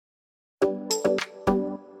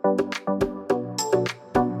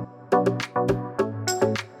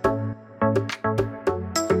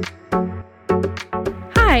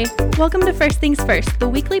Welcome to First Things First, the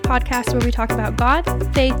weekly podcast where we talk about God,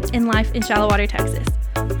 faith, and life in Shallowater, Texas.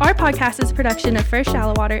 Our podcast is a production of First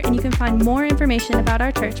Shallowater, and you can find more information about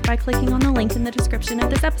our church by clicking on the link in the description of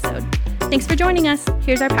this episode. Thanks for joining us.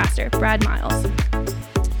 Here's our pastor, Brad Miles.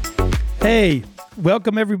 Hey,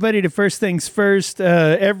 welcome everybody to First Things First.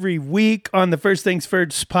 Every week on the First Things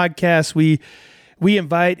First podcast, we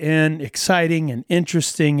invite in exciting and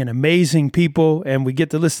interesting and amazing people, and we get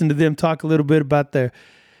to listen to them talk a little bit about their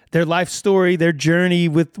life story, their journey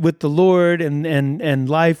with the Lord and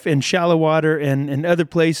life in Shallowater and other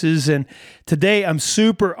places. And today I'm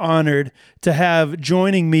super honored to have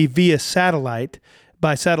joining me via satellite.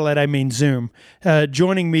 By satellite, I mean Zoom.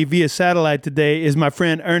 Joining me via satellite today is my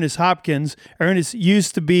friend Ernest Hopkins. Ernest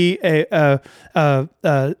used to be a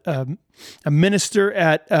minister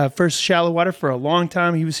at First Shallowater for a long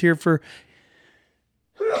time. He was here for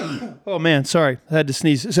oh man, sorry, I had to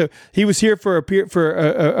sneeze. So he was here for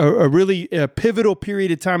a really pivotal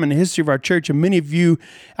period of time in the history of our church. And many of you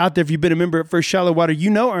out there, if you've been a member at First Shallowater, you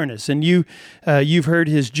know Ernest, and you've heard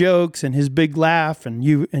his jokes and his big laugh, and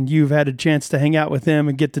you've had a chance to hang out with him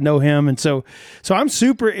and get to know him. And so I'm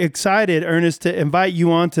super excited, Ernest, to invite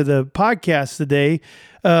you on to the podcast today.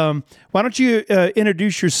 Why don't you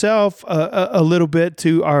introduce yourself a little bit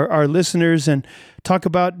to our listeners and talk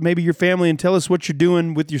about maybe your family and tell us what you're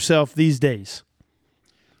doing with yourself these days.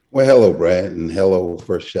 Well, hello, Brad, and hello,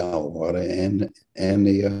 First Shallowater and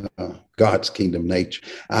the God's Kingdom Nature.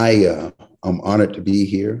 I'm honored to be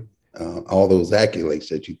here. All those accolades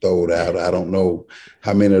that you throwed out, I don't know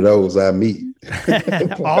how many of those I meet.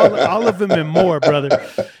 all of them and more, brother.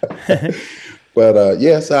 But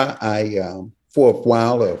yes, I for a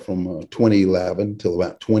while, from 2011 till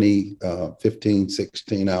about 2015,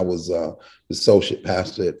 16, I was associate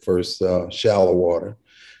pastor at First Shallowater,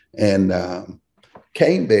 and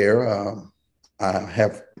came there. I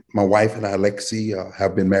have my wife and I, Lexi,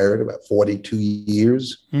 have been married about 42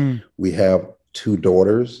 years. We have two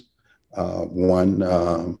daughters,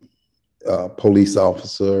 one police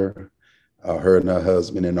officer, her and her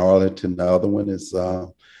husband in Arlington. The other one is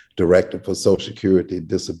Director for Social Security and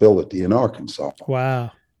Disability in Arkansas.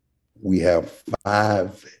 Wow. We have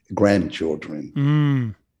 5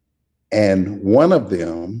 grandchildren. And one of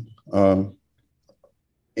them,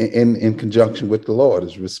 in conjunction with the Lord,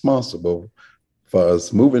 is responsible for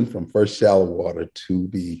us moving from First Shallowater to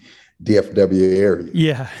the DFW area.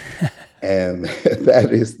 Yeah. And that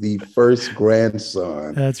is the first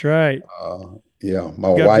grandson. That's right. My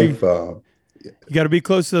wife... You got to be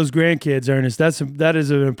close to those grandkids, Ernest. That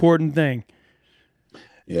is an important thing.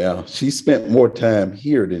 Yeah, she spent more time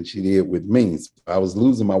here than she did with me. So I was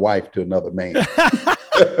losing my wife to another man.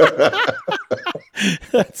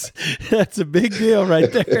 That's a big deal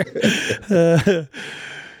right there.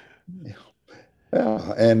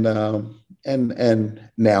 And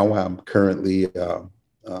now I'm currently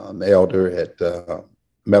an elder at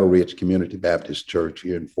Meadow Ridge Community Baptist Church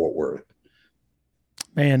here in Fort Worth.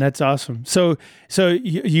 Man, that's awesome. So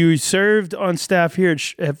you served on staff here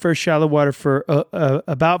at First Shallowater for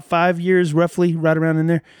about 5 years, roughly, right around in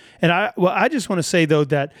there. And I just want to say though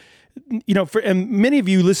that, and many of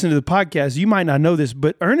you listen to the podcast, you might not know this,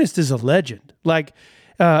 but Ernest is a legend. Like,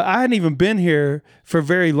 I hadn't even been here for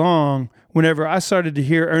very long whenever I started to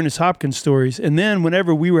hear Ernest Hopkins stories. And then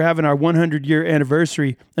whenever we were having our 100-year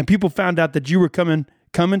anniversary and people found out that you were coming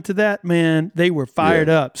to that, man, they were fired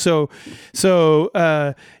up. So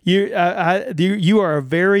you are a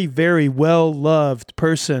very, very well loved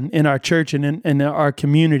person in our church and in our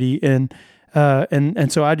community, and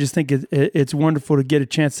so I just think it's wonderful to get a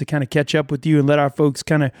chance to kind of catch up with you and let our folks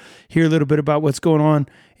kind of hear a little bit about what's going on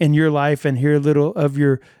in your life and hear a little of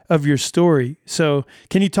your story. So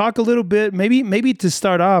can you talk a little bit, maybe to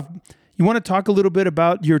start off? You want to talk a little bit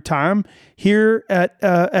about your time here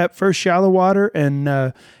at First Shallowater and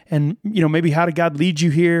maybe how did God lead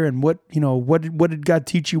you here, and what did God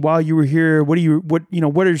teach you while you were here?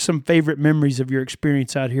 What are some favorite memories of your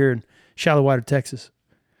experience out here in Shallowater, Texas?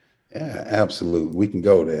 Yeah, absolutely. We can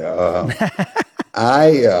go there.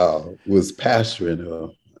 I was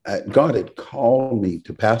pastoring. God had called me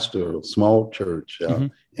to pastor a small church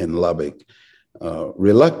in Lubbock.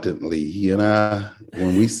 Reluctantly, he and I,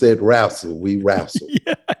 when we said wrestle, we wrestled.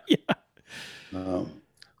 Yeah.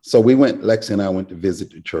 So Lexi and I went to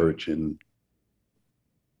visit the church, and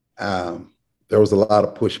there was a lot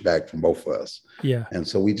of pushback from both of us. Yeah. And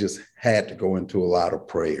so we just had to go into a lot of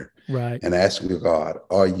prayer, right, and ask God,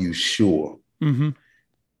 "Are you sure?" Mm-hmm.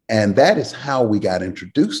 And that is how we got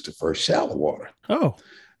introduced to First Shallowater. Oh,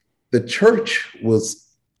 the church was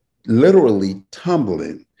literally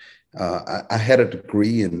tumbling. I had a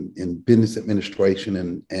degree in business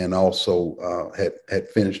administration and also had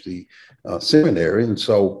finished the seminary. And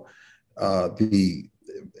so the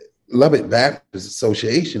Lubbock Baptist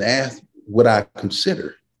Association asked what I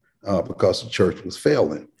consider because the church was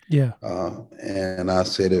failing. Yeah. And I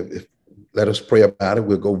said, if let us pray about it,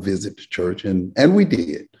 we'll go visit the church. And we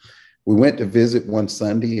did. We went to visit one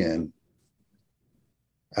Sunday, and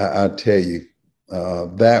I tell you,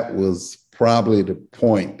 that was probably the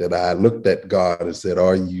point that I looked at God and said,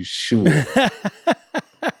 "Are you sure?"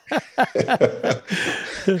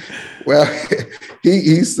 Well,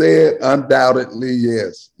 he said, "Undoubtedly,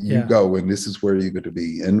 yes. You go, and this is where you're going to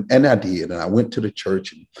be." And I did. And I went to the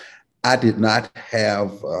church, and I did not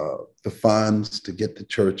have the funds to get the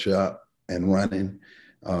church up and running.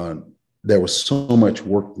 There was so much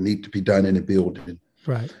work that needed to be done in the building.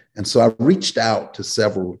 Right. And so I reached out to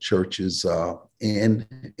several churches in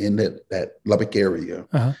that Lubbock area,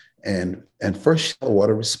 and First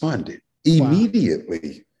Shallowater responded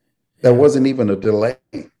immediately. There wasn't even a delay.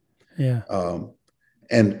 Yeah.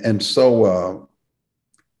 And so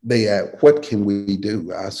they asked, "What can we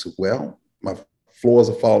do?" I said, "Well, my floors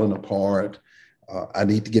are falling apart. I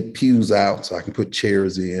need to get pews out so I can put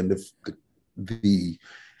chairs in."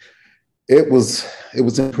 It was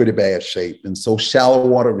in pretty bad shape. And so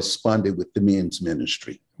Shallowater responded with the men's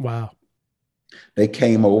ministry. Wow. They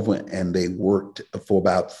came over and they worked for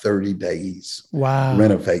about 30 days. Wow.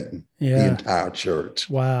 Renovating the entire church.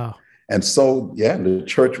 Wow. And so, the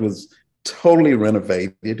church was totally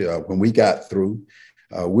renovated. When we got through,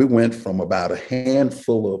 we went from about a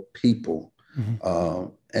handful of people,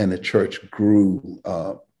 and the church grew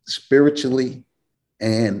spiritually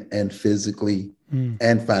and physically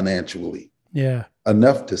and financially. Yeah.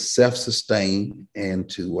 Enough to self-sustain and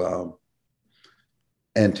to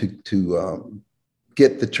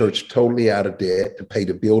get the church totally out of debt, to pay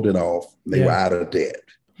the building off. They were out of debt.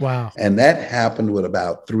 Wow. And that happened with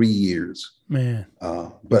about 3 years. Man.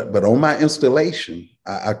 But on my installation,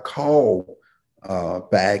 I called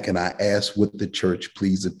back and I asked, would the church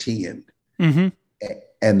please attend?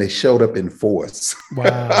 And they showed up in force.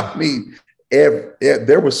 Wow. I mean,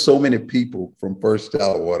 there were so many people from First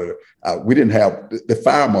Shallowater. We didn't have, the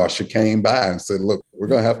fire marshal came by and said, "Look, we're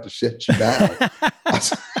going to have to shut you down."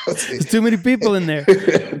 There's too many people in there.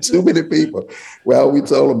 Too many people. Well, we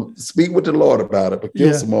told them, speak with the Lord about it, but give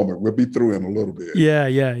us a moment. We'll be through in a little bit.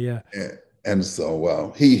 Yeah. And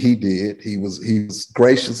so he did. He was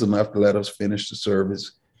gracious enough to let us finish the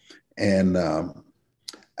service. And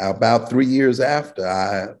about 3 years after,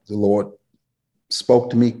 the Lord spoke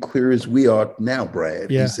to me clear as we are now,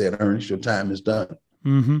 Brad. He said, "Ernest, your time is done."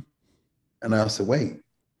 And I said, "Wait,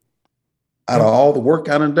 out of all the work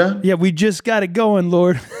I done? Yeah, we just got it going,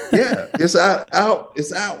 Lord." It's out.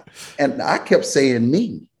 It's out. And I kept saying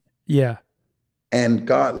me. Yeah. And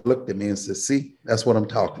God looked at me and said, "See, that's what I'm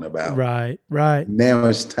talking about. Right. Now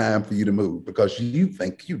it's time for you to move because you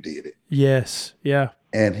think you did it." Yes. Yeah.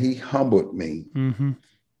 And he humbled me.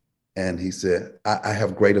 And he said, I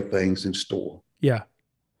have greater things in store. Yeah.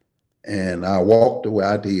 And I walked the way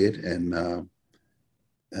I did. And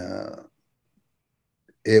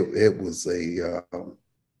it was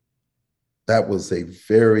that was a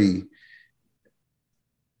very,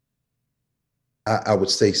 I would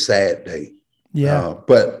say, sad day. Yeah.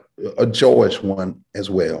 But a joyous one as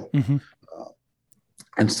well.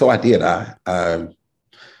 And so I did. I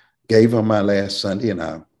gave him my last Sunday, and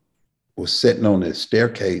I was sitting on the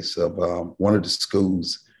staircase of one of the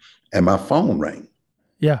schools, and my phone rang.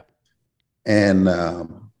 Yeah. And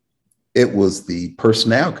it was the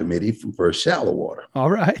personnel committee from First Shallowater.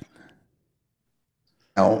 All right.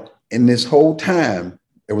 Now, in this whole time,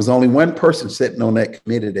 there was only one person sitting on that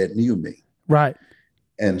committee that knew me. Right.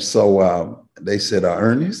 And so they said,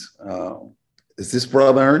 "Ernest, is this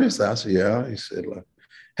Brother Ernest?" I said, "Yeah." He said,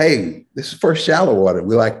 "Hey, this is First Shallowater.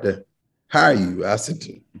 We'd like to hire you." I said,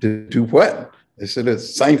 "To do what?" They said, "It's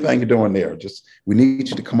the same thing you're doing there. Just, we need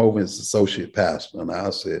you to come over as associate pastor." And I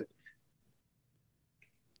said,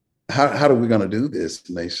 how are we going to do this?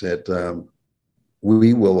 And they said,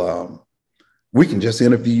 we can just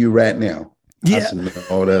interview you right now. Yeah. I said,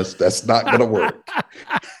 "No, that's not going to work.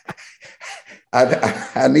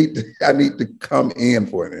 I need to come in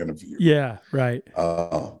for an interview." Yeah. Right.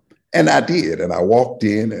 And I did. And I walked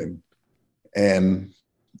in and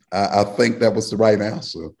I think that was the right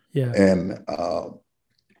answer. Yeah. And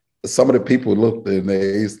some of the people looked and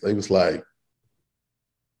they was like,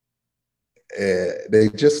 they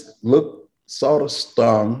just looked sort of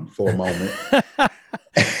stung for a moment.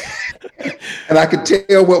 And I could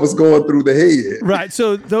tell what was going through the head. Right.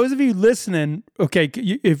 So those of you listening, okay,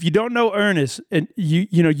 if you don't know Ernest, and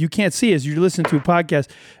you can't see us, you're listening to a podcast.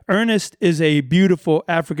 Ernest is a beautiful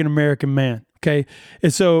African American man. Okay.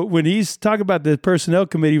 And so when he's talking about the personnel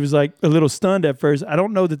committee, he was like a little stunned at first. I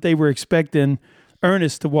don't know that they were expecting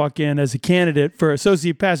Ernest to walk in as a candidate for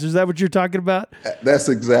associate pastor. Is that what you're talking about? That's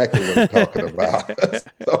exactly what I'm talking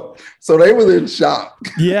about. So they were in shock.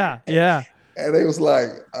 Yeah. Yeah. And they was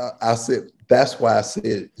like, I said, that's why I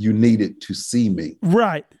said you needed to see me.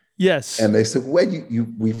 Right. Yes. And they said, well,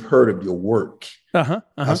 we've heard of your work. I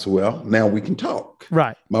said, well, now we can talk.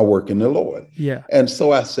 Right. My work in the Lord. Yeah. And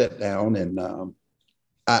so I sat down and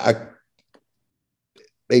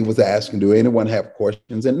they was asking, do anyone have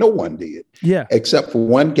questions? And no one did. Yeah. Except for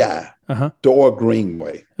one guy, Dora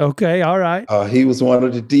Greenway. Okay. All right. He was one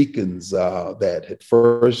of the deacons that had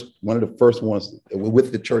one of the first ones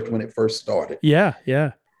with the church when it first started. Yeah.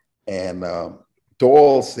 Yeah. And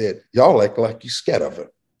Doyle said, y'all act like you scared of him.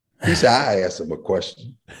 He said, I asked him a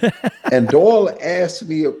question. And Doyle asked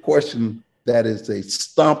me a question that is a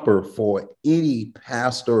stumper for any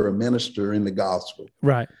pastor or minister in the gospel.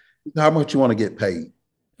 Right. How much you want to get paid?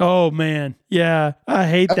 Oh, man. Yeah. I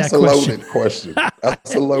hate That's that question. Loaded question.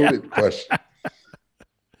 That's a loaded question.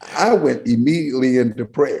 I went immediately into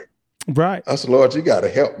prayer. Right. I said, Lord, you got to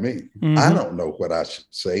help me. I don't know what I should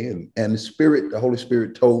say. And the Holy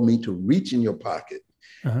Spirit told me to reach in your pocket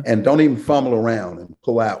and don't even fumble around and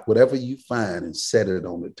pull out whatever you find and set it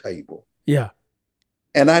on the table. Yeah.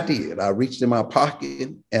 And I did. I reached in my pocket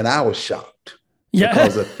and I was shocked. Yeah.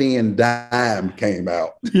 Because a thin dime came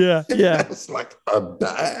out. Yeah. Yeah. I was like, a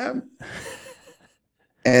dime?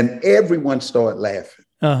 And everyone started laughing.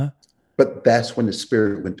 But that's when the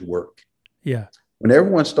Spirit went to work. Yeah. When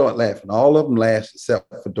everyone started laughing, all of them laughed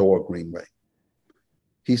except for Dora Greenway.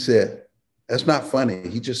 He said, that's not funny.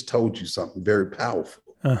 He just told you something very powerful.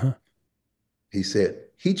 He said,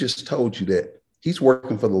 he just told you that he's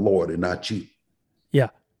working for the Lord and not you. Yeah.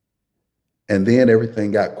 And then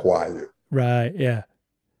everything got quiet. Right. Yeah.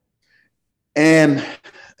 And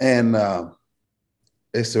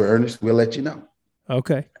they said, Ernest, we'll let you know.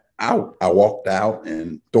 Okay. I walked out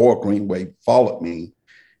and Dora Greenway followed me.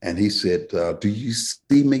 And he said, do you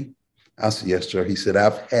see me? I said, yes, sir. He said,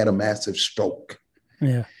 I've had a massive stroke.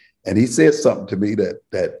 Yeah. And he said something to me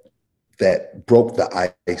that broke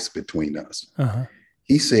the ice between us.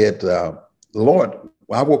 He said, Lord,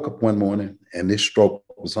 I woke up one morning and this stroke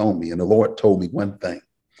was on me. And the Lord told me one thing.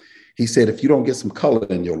 He said, if you don't get some color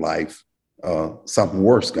in your life, something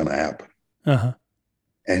worse is going to happen.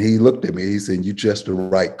 And he looked at me. He said, you just the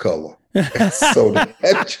right color. So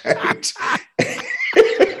that changed.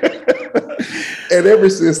 And ever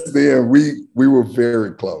since then, we were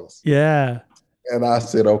very close. Yeah. And I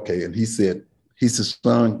said, okay. And he said,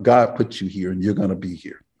 son, God put you here and you're going to be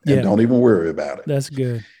here. And don't even worry about it. That's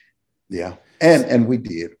good. Yeah. And we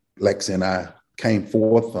did. Lex and I came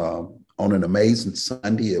forth on an amazing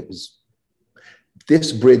Sunday.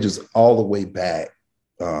 This bridges all the way back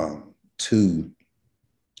to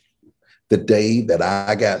the day that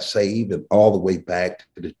I got saved and all the way back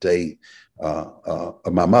to the day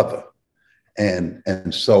of my mother.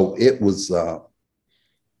 And so it was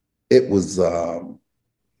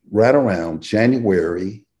right around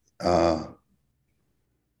January. I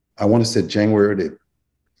want to say January the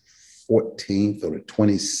 14th or the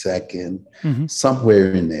 22nd,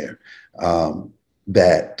 somewhere in there,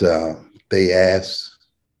 that they asked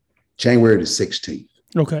January the 16th.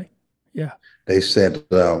 Okay. Yeah. They said,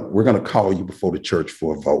 we're going to call you before the church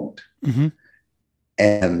for a vote.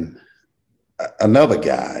 And another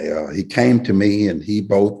guy, he came to me and he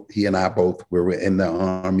and I both were in the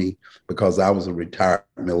Army because I was a retired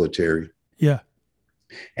military. Yeah.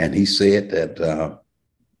 And he said that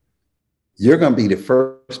you're going to be the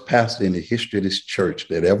first pastor in the history of this church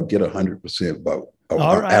that ever get 100% vote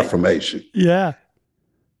affirmation. Yeah.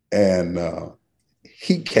 And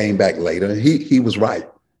he came back later. He was right.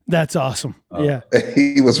 That's awesome. Yeah.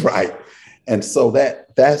 He was right. And so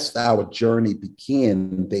that's our journey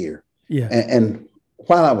began there. Yeah. And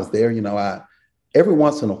while I was there, every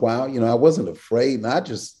once in a while, I wasn't afraid. And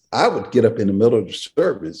I would get up in the middle of the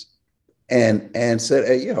service and said,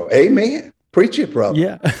 hey, amen. Preach it, brother.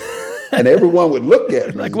 Yeah. And everyone would look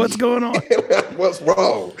at me. Like, what's going on? What's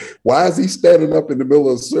wrong? Why is he standing up in the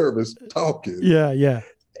middle of the service talking? Yeah, yeah.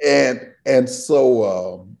 And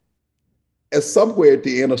so somewhere at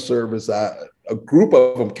the end of service, a group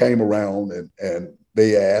of them came around and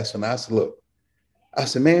they asked, and I said, look,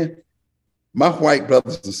 man, my white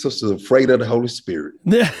brothers and sisters are afraid of the Holy Spirit.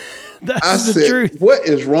 That's the truth. What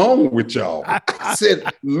is wrong with y'all? I said,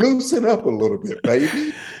 loosen up a little bit,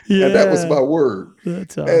 baby. Yeah. And that was my word.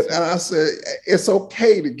 That's awesome. And I said, it's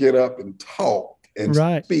okay to get up and talk and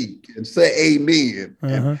speak and say amen.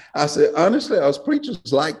 And I said, honestly, us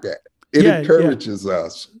preachers like that. It encourages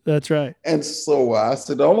us. That's right. And so I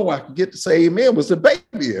said, the only way I could get to say amen was the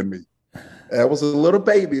baby in me. There was a little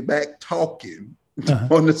baby back talking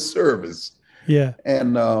on the service. Yeah.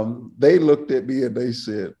 And they looked at me and they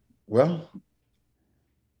said, well,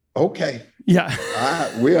 okay. Yeah.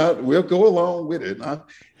 We'll go along with it.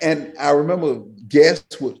 And I remember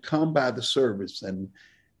guests would come by the service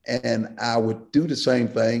and I would do the same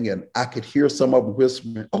thing, and I could hear some of them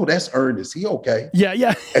whispering, "Oh, that's Ernest. He okay?"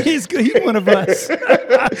 Yeah. He's one of us.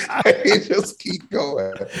 He just keep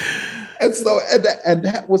going. And so, and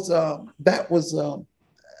that was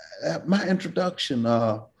my introduction.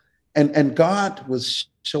 And God was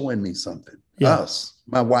showing me something. Us,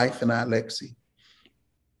 my wife and I, Lexi,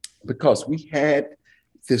 because we had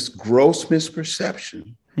this gross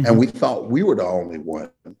misperception, and we thought we were the only one,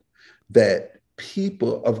 that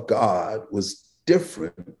people of God was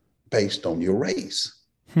different based on your race.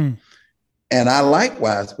 And I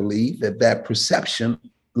likewise believe that perception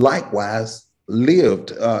likewise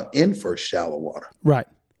lived in First Shallow Water. Right.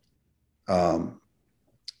 And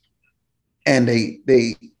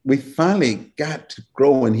we finally got to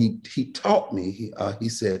grow, and he taught me, he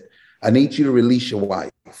said, I need you to release your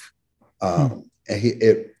wife. And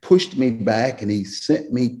it pushed me back, and he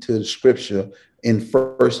sent me to the scripture in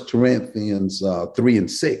 1 Corinthians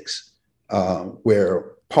 3:6, where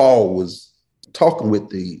Paul was talking with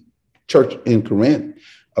the church in Corinth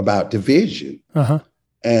about division.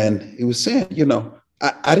 And he was saying,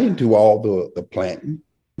 I didn't do all the planting.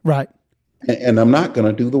 Right. And I'm not going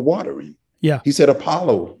to do the watering. Yeah. He said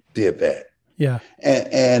Apollo did that. Yeah.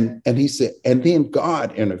 And he said, and then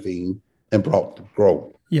God intervened and brought the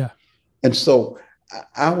growth. Yeah. And so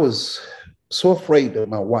I was so afraid of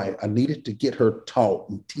my wife. I needed to get her taught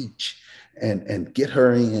and teach and get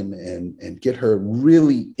her in and get her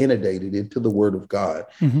really inundated into the word of God.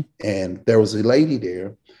 And there was a lady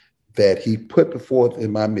there that he put before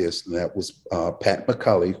in my midst, and that was Pat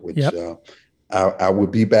McCulley, which I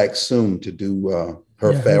would be back soon to do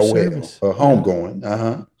her farewell, her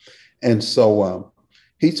homegoing. And so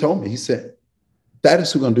he told me, he said, that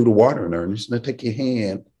is who's going to do the watering, Ernest. Now take your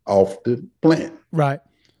hand off the plant. Right.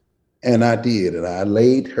 And I did. And I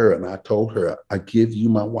laid her and I told her, I give you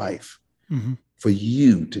my wife for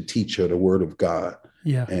you to teach her the word of God.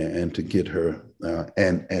 Yeah. And to get her.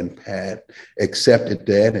 And Pat accepted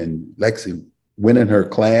that. And Lexi went in her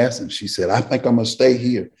class and she said, I think I'm going to stay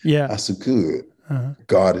here. Yeah. I said, good.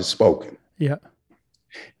 God has spoken. Yeah.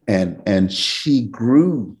 And she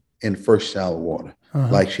grew in First Shallow Water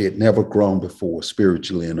like she had never grown before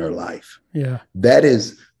spiritually in her life. Yeah. That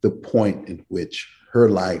is the point in which her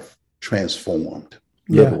life transformed,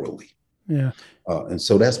 literally. Yeah. And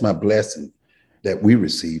so that's my blessing that we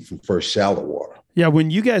received from First Shallow Water. Yeah.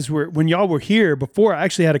 When y'all were here before, I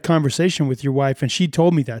actually had a conversation with your wife, and she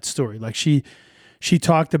told me that story. Like she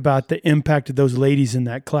talked about the impact of those ladies in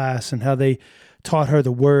that class and how they taught her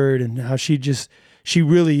the word, and how she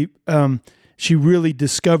really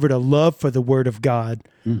discovered a love for the word of God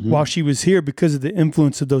while she was here because of the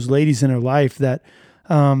influence of those ladies in her life that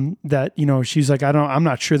she's like, I'm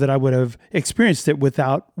not sure that I would have experienced it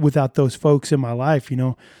without those folks in my life,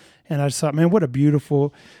 and I just thought, man, what a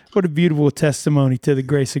beautiful testimony to the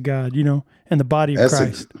grace of God, and the body of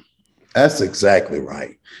Christ. That's exactly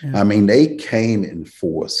right. Yeah. I mean, they came in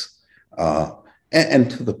force,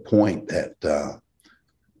 and to the point that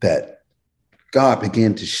God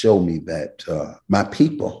began to show me that my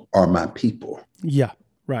people are my people. Yeah,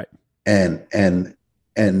 right. And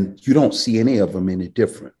you don't see any of them any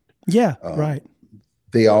different. Yeah, right.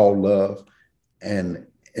 They all love, and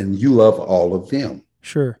you love all of them.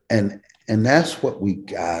 Sure. And that's what we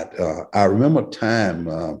got. I remember a time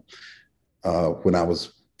when I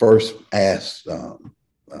was first asked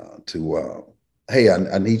hey,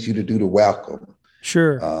 I need you to do the welcome.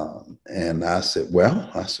 Sure. And I said, well,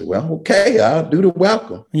 okay, I'll do the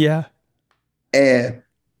welcome. Yeah. And,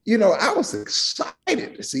 I was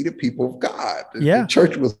excited to see the people of God. Yeah. The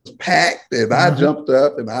church was packed, and I jumped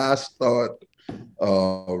up and I started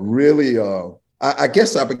really, I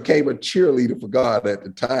guess I became a cheerleader for God at the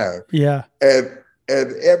time. Yeah. And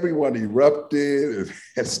everyone erupted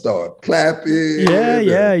and started clapping.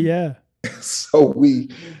 Yeah. So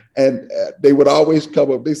they would always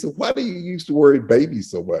come up. They said, why do you use the word baby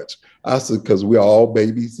so much? I said, because we're all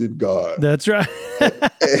babies in God. That's right.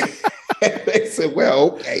 And they said,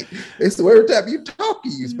 well, okay. They said, well, every time you talk,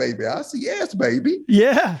 you use baby. I said, yes, baby.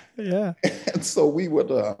 Yeah. And so we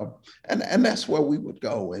would, and that's where we would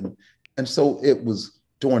go. And so it was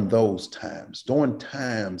during those times,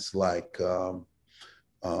 like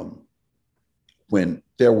when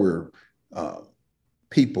there were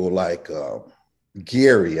people like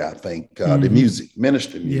Gary, I think, the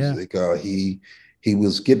minister music. Yeah. He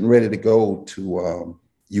was getting ready to go to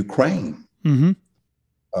Ukraine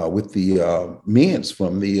with the men's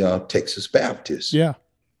from the Texas Baptist. Yeah.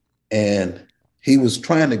 And he was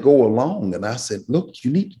trying to go along. And I said, look,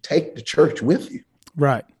 you need to take the church with you.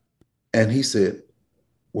 Right. And he said,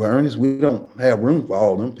 well, Ernest, we don't have room for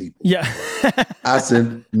all them people. Yeah. I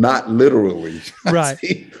said, not literally. Right.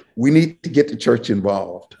 Said, we need to get the church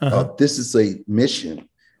involved. This is a mission.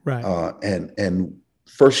 Right. And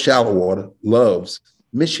First Shallow Water loves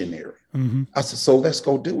missionary. I said, so let's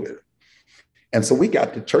go do it. And so we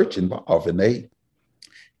got the church involved, and they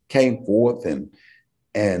came forth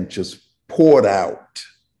and just poured out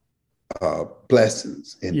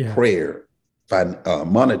blessings and prayer,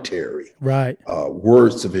 monetary, right,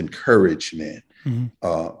 words of encouragement, and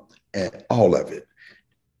all of it,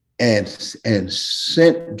 and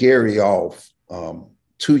sent Gary off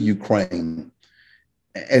to Ukraine.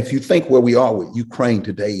 And if you think where we are with Ukraine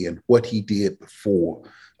today and what he did before,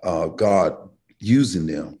 God using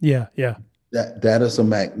them, that is a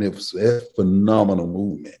magnificent, phenomenal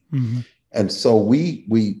movement. And so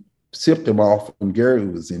we sent him off, and Gary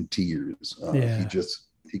was in tears.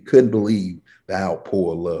 He couldn't believe the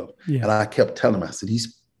outpour of love. And I kept telling him, I said,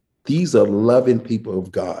 these are loving people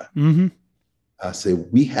of God. I said,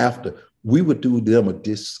 we would do them a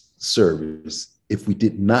disservice if we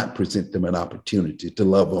did not present them an opportunity to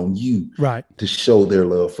love on you, right, to show their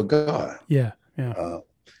love for God. And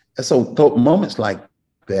so moments like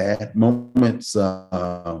that, moments like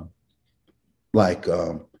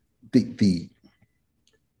the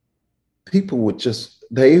people would just,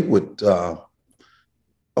 we would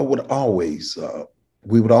always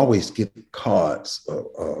get cards,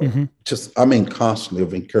 constantly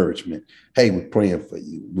of encouragement. Hey, we're praying for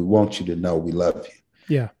you. We want you to know we love you.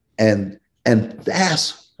 Yeah. And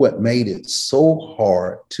that's what made it so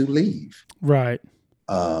hard to leave. Right.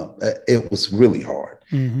 It was really hard.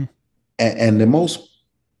 And the most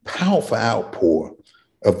powerful outpour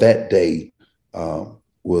of that day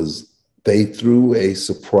was they threw a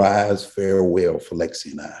surprise farewell for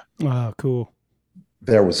Lexi and I. Wow, cool.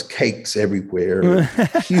 There was cakes everywhere,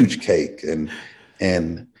 huge cake.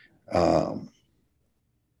 And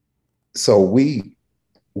so we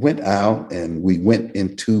went out and we went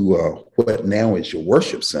into what now is your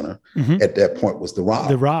worship center. At that point was the Rock.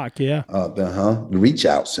 The Rock, yeah. The Reach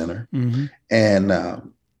Out Center. And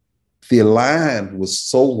the line was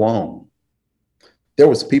so long. There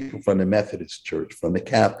was people from the Methodist Church, from the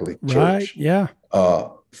Catholic Church. Right, yeah.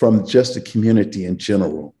 From just the community in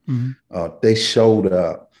general. They showed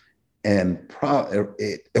up, and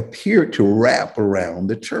it appeared to wrap around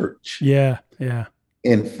the church. Yeah.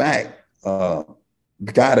 In fact, the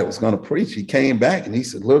guy that was going to preach, he came back and he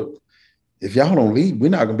said, look, if y'all don't leave, we're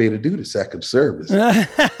not going to be able to do the second service.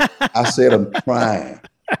 I said, I'm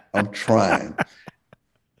trying.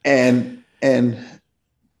 And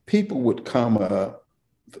people would come up,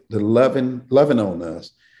 the loving on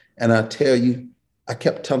us. And I tell you, I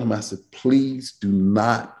kept telling them, I said, please do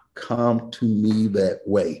not come to me that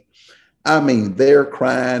way. I mean, they're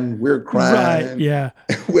crying, we're crying. Right, yeah.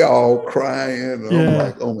 We're all crying. Yeah. I'm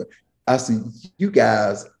like, oh my. I said, you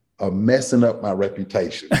guys are messing up my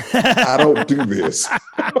reputation. I don't do this.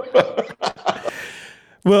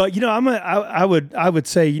 Well, I would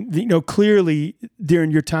say, clearly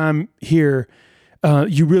during your time here,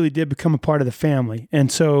 you really did become a part of the family.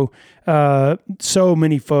 And so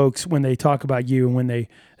many folks, when they talk about you and when they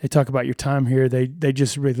talk about your time here, they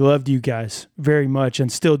just really loved you guys very much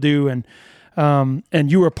and still do.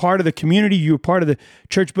 And you were part of the community, you were part of the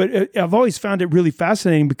church, but I've always found it really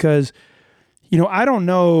fascinating because, I don't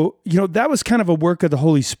know, that was kind of a work of the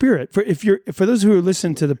Holy Spirit. For those who are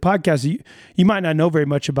listening to the podcast, you might not know very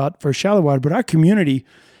much about First Shallow Water, but our community,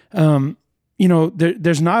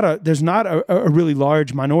 there's not a really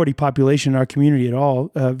large minority population in our community at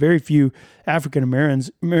all. Very few African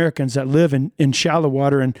Americans that live in shallow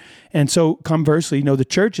water, and so conversely, the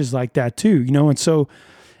church is like that too.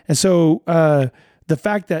 And so the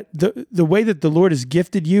fact that the way that the Lord has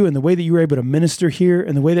gifted you, and the way that you were able to minister here,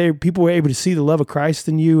 and the way that people were able to see the love of Christ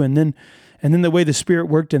in you, and then the way the Spirit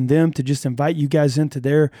worked in them to just invite you guys into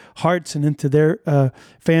their hearts and into their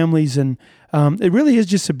families. And it really is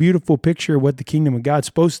just a beautiful picture of what the kingdom of God's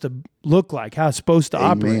supposed to look like, how it's supposed to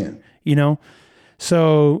operate,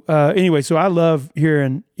 So anyway, so I love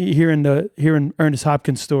hearing Ernest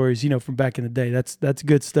Hopkins stories, from back in the day. That's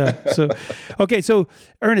good stuff. So, okay. So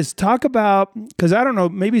Ernest, talk about, cause I don't know,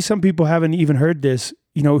 maybe some people haven't even heard this.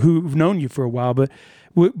 who've known you for a while, but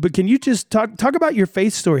can you just talk about your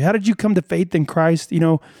faith story? How did you come to faith in Christ?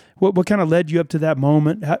 What kind of led you up to that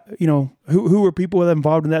moment? How, who were people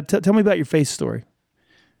involved in that? Tell me about your faith story.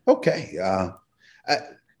 Okay.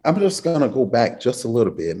 I'm just going to go back just a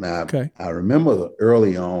little bit. Now, okay. I remember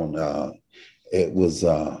early on, it was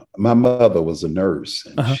my mother was a nurse,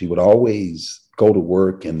 and she would always go to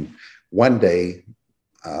work. And one day,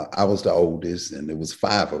 I was the oldest, and there was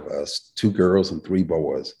 5 of us, 2 girls and 3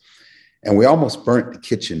 boys. And we almost burnt the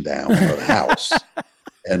kitchen down of the house.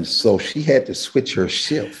 And so she had to switch her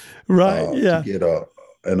shift to get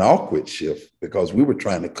an awkward shift because we were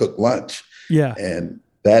trying to cook lunch. Yeah. And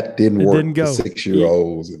that didn't work didn't go. For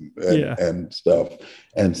 6-year-olds and stuff.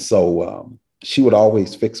 And so she would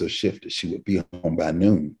always fix her shift that she would be home by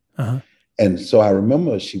noon. And so I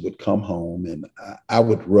remember she would come home and I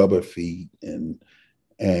would rub her feet.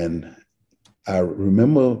 And I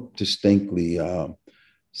remember distinctly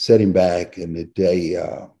sitting back in the day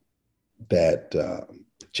that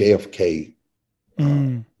JFK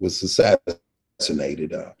was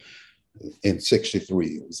assassinated in 1963.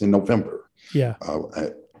 It was in November. Yeah.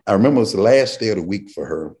 I remember it was the last day of the week for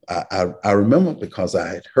her. I remember because I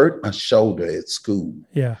had hurt my shoulder at school.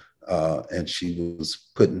 Yeah. And she was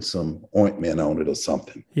putting some ointment on it or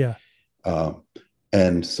something. Yeah.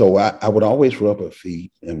 And so I would always rub her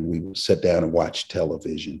feet and we would sit down and watch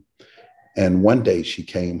television. And one day she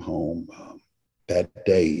came home that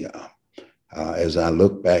day, as I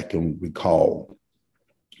look back and recall,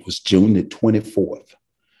 it was June the 24th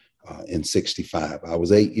in 1965. I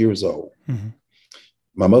was 8 years old.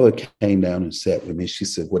 My mother came down and sat with me. She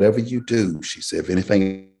said, whatever you do, she said, if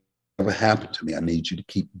anything ever happened to me, I need you to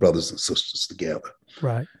keep brothers and sisters together.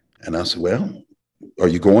 Right. And I said, well, are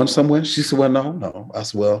you going somewhere? She said, well, no. I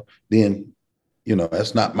said, well, then,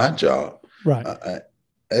 that's not my job. Right.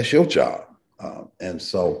 That's your job. And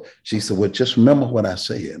so she said, well, just remember what I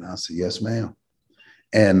said. And I said, yes, ma'am.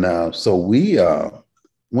 And so we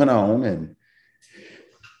went on, and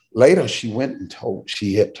later she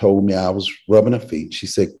had told me I was rubbing her feet. She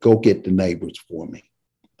said, go get the neighbors for me.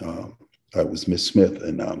 It was Miss Smith.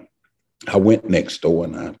 And I went next door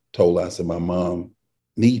and I told her, I said, my mom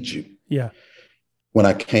needs you. Yeah. When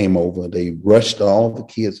I came over, they rushed all the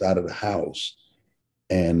kids out of the house,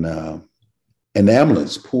 and an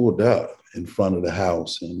ambulance pulled up in front of the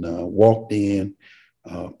house and walked in,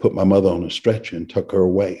 put my mother on a stretcher and took her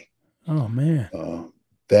away. Oh, man.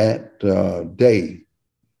 That day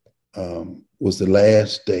was the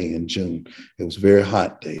last day in June. It was a very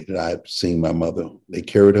hot day that I'd seen my mother. They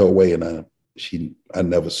carried her away, and I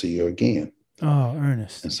never see her again. Oh,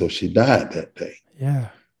 Ernest. And so she died that day. Yeah.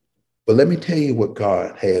 But let me tell you what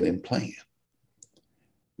God had in plan.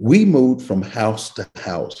 We moved from house to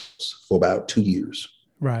house for about 2 years.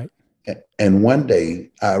 Right. And one day,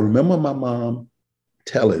 I remember my mom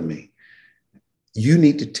telling me, you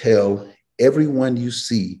need to tell everyone you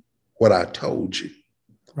see what I told you.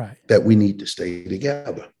 Right. That we need to stay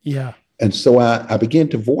together. Yeah. And so I began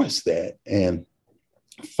to voice that. And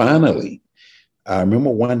finally, I remember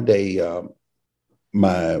one day,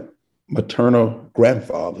 my maternal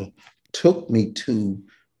grandfather took me to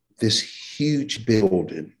this huge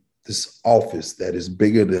building, this office that is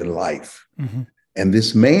bigger than life. And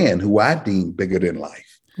this man who I deemed bigger than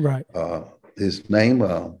life. Right. His name,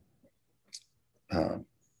 I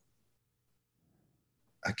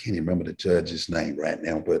can't even remember the judge's name right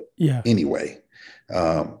now, but anyway,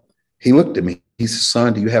 he looked at me. He said,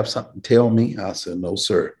 son, do you have something to tell me? I said, no,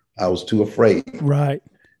 sir. I was too afraid. Right.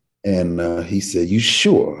 And he said, you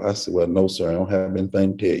sure? I said, well, no, sir, I don't have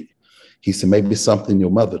anything to tell you. He said, maybe something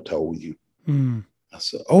your mother told you. I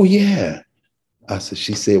said, oh, yeah. I said,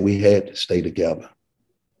 she said we had to stay together.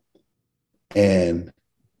 And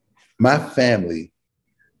my family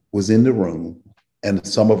was in the room, and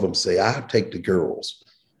some of them say, I'll take the girls.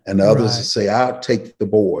 And the others say, I'll take the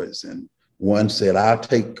boys. And one said, I'll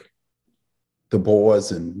take the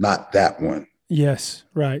boys and not that one. Yes,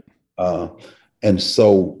 right. And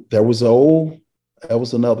so there was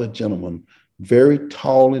another gentleman, very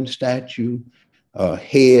tall in stature,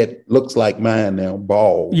 head looks like mine now,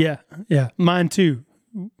 bald. Yeah, mine too.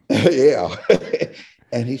 Yeah.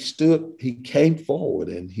 And he came forward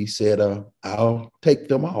and he said, I'll take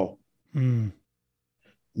them all.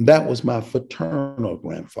 That was my fraternal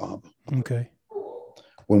grandfather. Okay.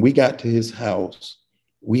 When we got to his house,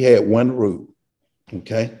 we had one rule.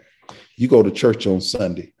 Okay. You go to church on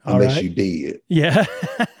Sunday unless you did. Yeah.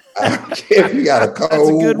 I don't care if you got a cold. That's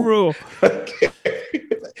a good rule.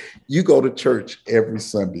 You go to church every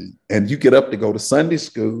Sunday and you get up to go to Sunday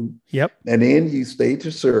school. Yep. And then you stay to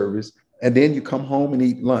service and then you come home and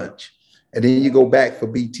eat lunch. And then you go back for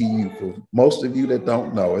BTU. For most of you that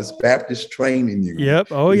don't know, it's Baptist Training Union. Yep.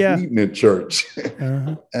 Oh, it's yeah. Meeting in church.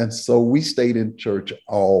 Uh-huh. And so we stayed in church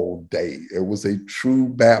all day. It was a true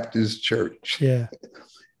Baptist church. Yeah.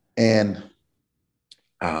 And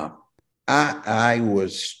I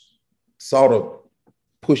was sort of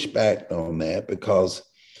pushed back on that because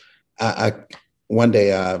one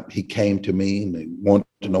day he came to me and he wanted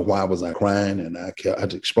to know why was I crying. And I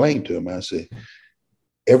explained to him, I said,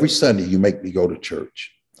 every Sunday you make me go to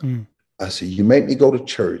church. Mm. I said, you make me go to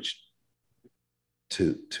church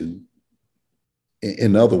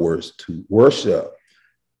in other words, to worship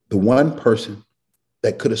the one person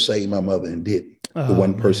that could have saved my mother and didn't. The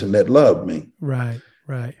one person that loved me. Right,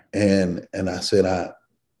 right. And I said,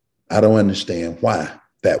 I don't understand why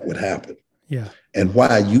that would happen. Yeah. And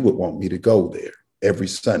why you would want me to go there every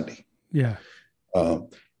Sunday. Yeah.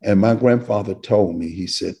 And my grandfather told me, he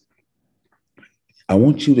said, I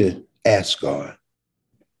want you to ask God.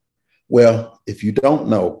 Well, if you don't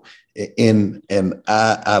know,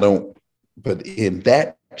 I don't, but in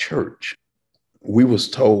that church, we was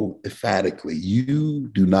told emphatically, you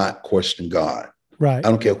do not question God. Right. I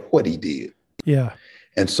don't care what he did. Yeah.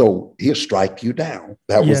 And so he'll strike you down.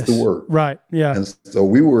 That was the word. Right. Yeah. And so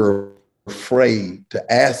we were afraid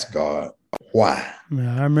to ask God why.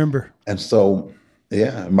 Yeah, I remember. And so,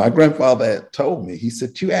 yeah, my grandfather had told me, he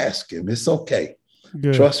said, you ask him. It's okay.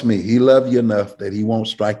 Good. Trust me, he loved you enough that he won't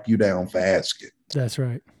strike you down for asking. That's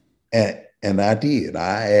right. And I did.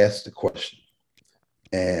 I asked the question.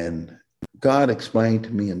 And God explained to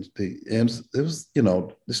me, and it was,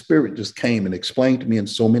 the Spirit just came and explained to me in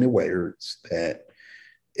so many words that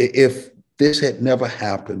if this had never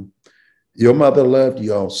happened, your mother loved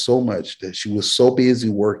you all so much that she was so busy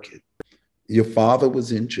working. Your father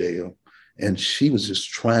was in jail, and she was just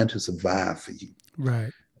trying to survive for you.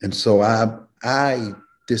 Right. And so I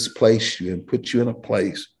displaced you and put you in a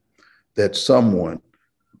place that someone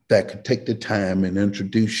that could take the time and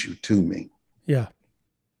introduce you to me. Yeah.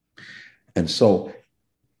 And so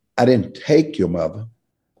I didn't take your mother,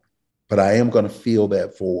 but I am going to feel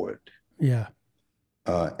that void. Yeah.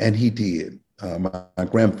 And he did. My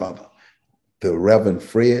grandfather, the Reverend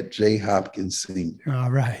Fred J. Hopkins Sr.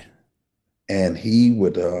 All right. And he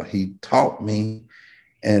taught me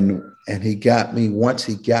and he got me, once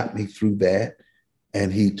he got me through that,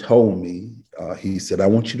 and he told me, he said, I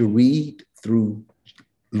want you to read through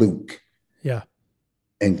Luke. Yeah.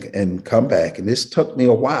 And come back. And this took me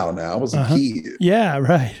a while now. I was a kid. Yeah,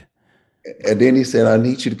 right. And then he said, I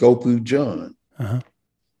need you to go through John. Uh-huh.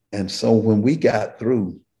 And so when we got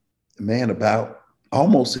through, man, about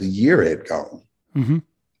almost a year had gone. Mm-hmm.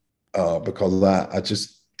 Because I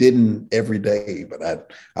just didn't every day,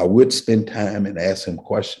 but I would spend time and ask him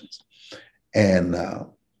questions. And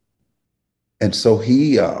so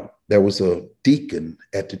there was a deacon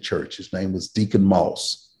at the church. His name was Deacon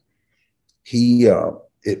Moss.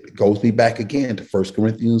 It goes me back again to 1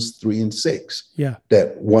 Corinthians 3:6. Yeah.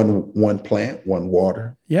 That one plant, one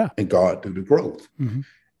water, and God do the growth. Mm-hmm.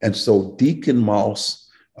 And so Deacon Moss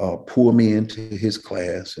pulled me into his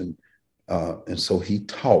class, and so he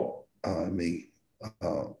taught me.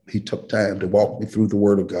 He took time to walk me through the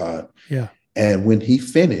Word of God. Yeah. And when he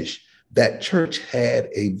finished, that church had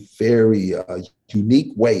a very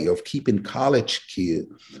unique way of keeping college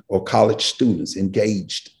kids or college students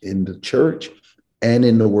engaged in the church and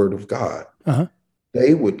in the Word of God. Uh-huh.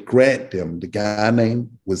 They would grant them, the guy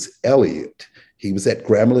name was Elliot. He was at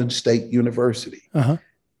Grambling State University. Uh-huh.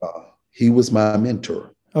 He was my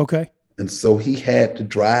mentor. Okay. And so he had to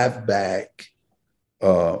drive back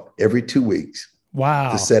every 2 weeks.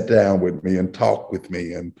 Wow. To sit down with me and talk with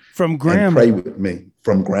me and from Grambling. And pray with me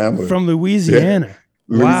from Grambling. From Louisiana.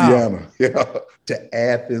 Yeah. Louisiana. Yeah. To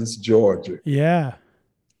Athens, Georgia. Yeah.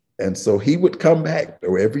 And so he would come back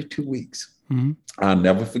though every 2 weeks. Mm-hmm. I'll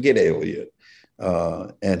never forget Elliot.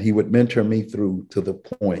 And he would mentor me through to the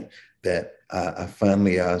point that I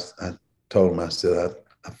finally told him, I said,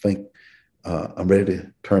 I think I'm ready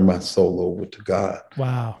to turn my soul over to God.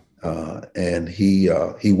 Wow. And he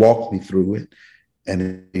walked me through it.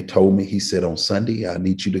 And he told me, he said, on Sunday, I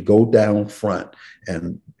need you to go down front.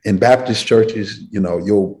 And in Baptist churches,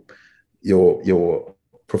 your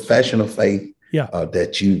profession of faith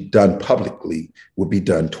that you've done publicly will be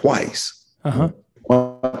done twice. Uh-huh.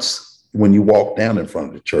 Once when you walk down in front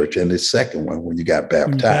of the church, and the second one when you got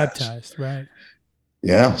baptized. Right.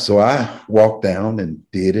 Yeah. So I walked down and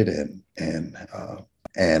did it, and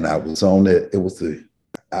I was on it. It was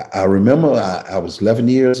I remember I was 11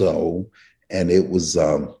 years old. And it was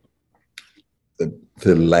the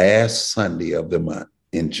last Sunday of the month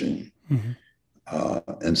in June. Mm-hmm.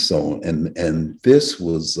 And so, and this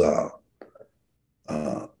was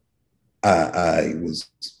I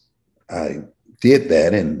did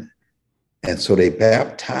that, and so they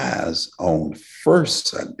baptized on first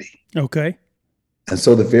Sunday. Okay. And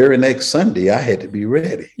so the very next Sunday, I had to be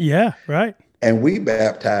ready. Yeah, right. And we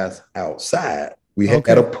baptized outside. We had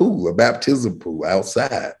a pool, a baptism pool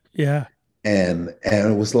outside. Yeah. And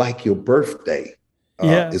it was like your birthday.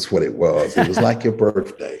 Is what it was. It was like your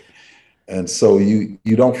birthday. And so you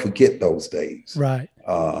don't forget those days. Right.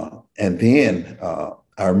 And then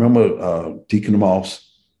I remember Deacon Moss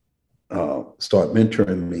started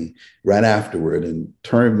mentoring me right afterward and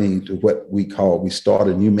turned me to what we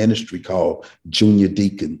started a new ministry called Junior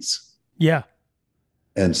Deacons. Yeah.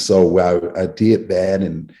 And so I did that.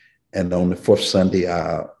 And on the fourth Sunday,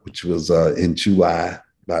 which was in July,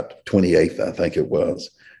 about the 28th, I think it was,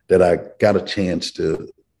 that I got a chance to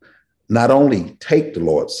not only take the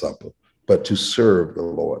Lord's Supper, but to serve the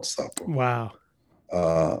Lord's Supper. Wow.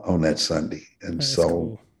 On that Sunday. And that's so,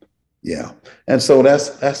 cool. Yeah. And so that's,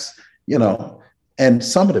 and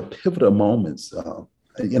some of the pivotal moments,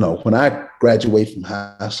 when I graduated from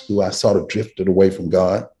high school, I sort of drifted away from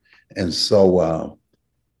God. And so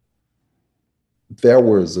there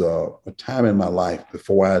was a time in my life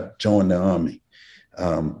before I joined the Army.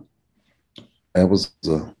 There was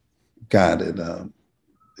a guy that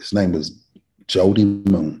his name was Jody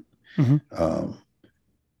Moon. Mm-hmm.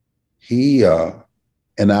 He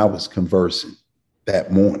and I was conversing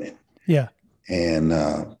that morning. Yeah. And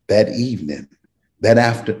that evening,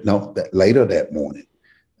 later that morning,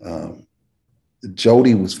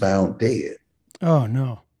 Jody was found dead. Oh,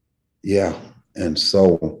 no. Yeah. And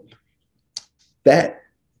so that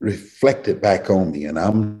reflected back on me. And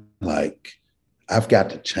I'm like, I've got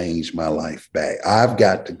to change my life back. I've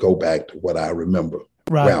got to go back to what I remember,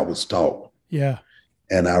 where I was taught. Yeah.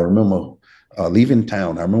 And I remember leaving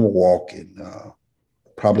town. I remember walking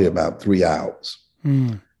probably about 3 hours.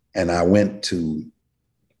 Mm. And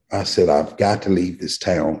I said, I've got to leave this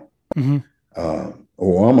town, mm-hmm.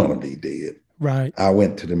 Or I'm going to be dead. Right. I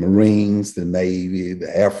went to the Marines, the Navy,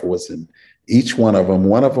 the Air Force, and each one of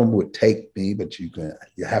them would take me, but you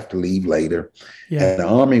have to leave later. Yeah. And the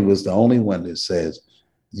Army was the only one that says,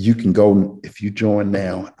 you can go, if you join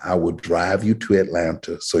now, I will drive you to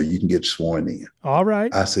Atlanta so you can get sworn in. All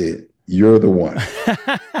right. I said, you're the one.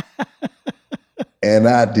 And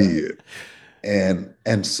I did.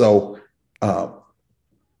 And so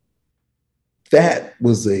that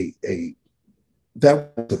was a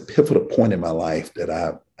pivotal point in my life that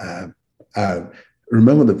I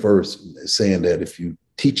remember the verse saying that if you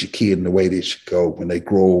teach a kid in the way they should go, when they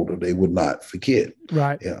grow older, they would not forget.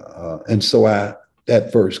 Right. And so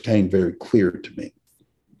that verse came very clear to me.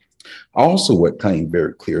 Also, what came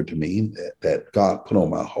very clear to me that God put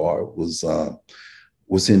on my heart was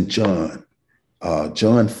in John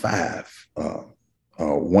 5,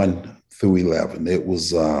 1 through 11. It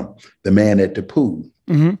was the man at the pool.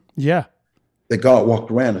 Mm-hmm. Yeah. That God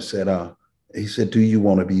walked around and said, he said, do you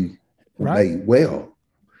want to be made well?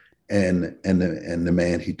 And the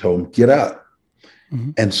man, he told him, get up.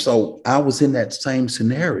 Mm-hmm. And so I was in that same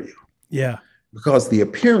scenario. Yeah. Because the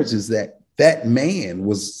appearance is that man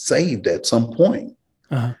was saved at some point.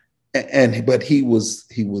 Uh-huh. But he was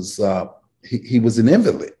an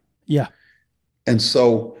invalid. Yeah. And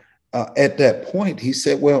so at that point, he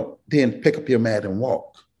said, well, then pick up your mat and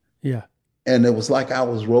walk. Yeah. And it was like I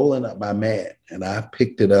was rolling up my mat, and I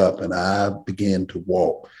picked it up and I began to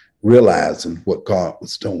walk, realizing what God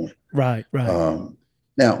was doing. Right.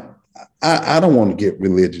 Now, I don't want to get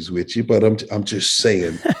religious with you, but I'm just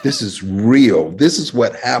saying this is real. This is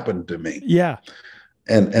what happened to me. Yeah.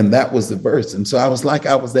 And that was the verse. And so I was like,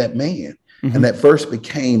 I was that man. Mm-hmm. And that verse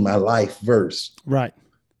became my life verse. Right.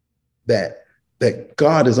 That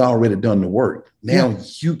God has already done the work. Now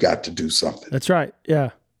you got to do something. That's right. Yeah.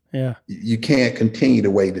 Yeah. You can't continue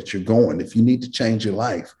the way that you're going. If you need to change your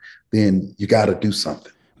life, then you got to do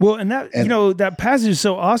something. Well, and that passage is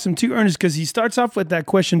so awesome too, Ernest, because he starts off with that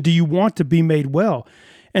question, do you want to be made well?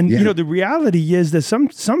 And, the reality is that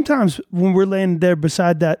sometimes when we're laying there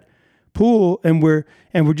beside that pool and we're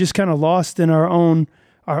just kind of lost in our own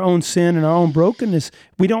sin and our own brokenness,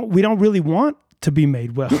 we don't really want to be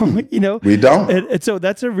made well. We don't. And so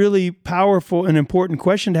that's a really powerful and important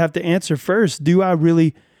question to have to answer first. Do I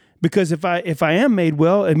really? Because if I am made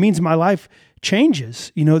well, it means my life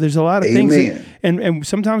changes. There's a lot of things, and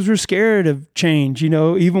sometimes we're scared of change.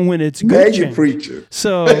 Even when it's good. Major preacher.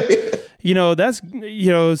 So, that's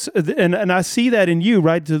and I see that in you,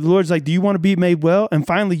 right? The Lord's like, do you want to be made well? And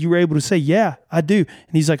finally, you were able to say, yeah, I do.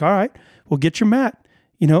 And He's like, all right, well, get your mat,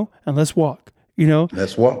 and let's walk. you know.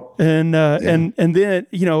 That's what. And and then,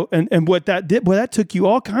 you know, and what that did, well, that took you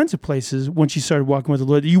all kinds of places once you started walking with the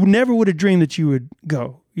Lord. You never would have dreamed that you would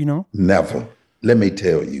go, you know? Never. Let me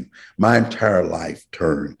tell you, my entire life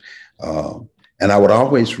turned. And I would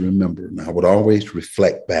always remember, and I would always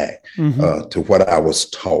reflect back to what I was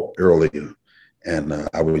taught earlier, and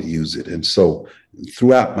I would use it. And so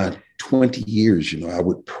throughout my 20 years, you know, I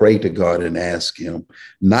would pray to God and ask him,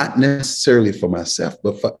 not necessarily for myself,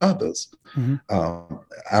 but for others.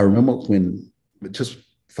 I remember when, just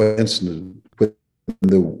for instance, when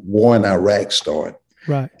the war in Iraq started,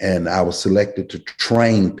 right, and I was selected to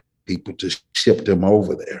train people to ship them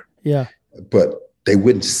over there. Yeah. But they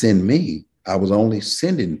wouldn't send me. I was only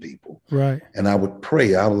sending people. Right. And I would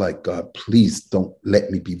pray. I was like, God, please don't let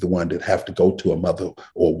me be the one that have to go to a mother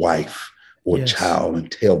or wife or child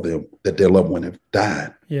and tell them that their loved one have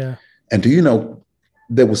died. Yeah. And do you know,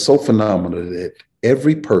 that was so phenomenal that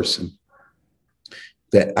every person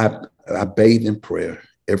that I bathed in prayer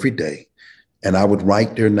every day, and I would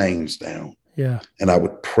write their names down. Yeah. And I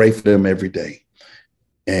would pray for them every day.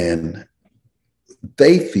 And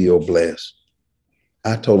they feel blessed.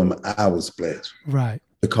 I told them I was blessed. Right.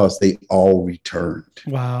 Because they all returned.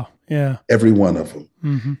 Wow. Yeah. Every one of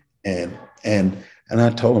them. And I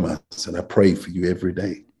told them, I said, I pray for you every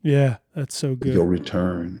day. Yeah. That's so good. Your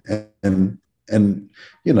return. And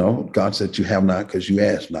you know, God said you have not because you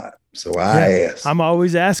ask not. So I ask. I'm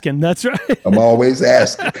always asking. That's right. I'm always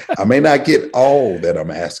asking. I may not get all that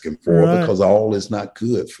I'm asking for because all is not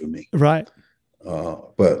good for me. Right.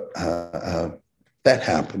 But that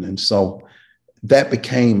happened. And so that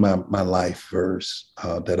became my life verse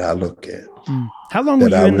that I look at. How long were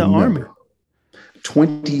you in the Army?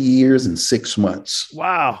 20 years and 6 months.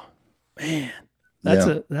 Wow, man,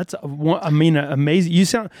 that's amazing. You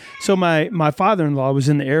sound so. My father-in-law was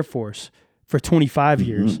in the Air Force for 25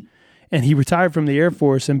 years, and he retired from the Air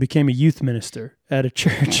Force and became a youth minister at a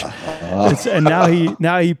church. And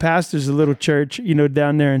now he pastors a little church, you know,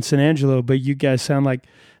 down there in San Angelo. But you guys sound like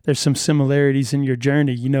there's some similarities in your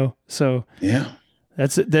journey, you know. So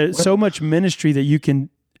there's so much ministry that you can,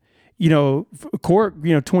 you know, Court,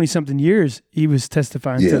 you know, 20 something years, he was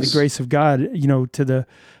testifying to the grace of God, you know, to the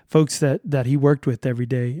folks that he worked with every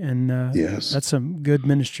day. And that's some good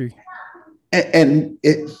ministry. And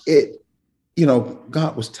it, you know,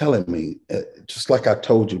 God was telling me, just like I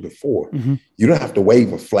told you before, you don't have to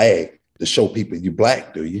wave a flag to show people you're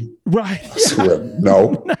black, do you? Right. I said, well,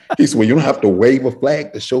 no. He said, well, you don't have to wave a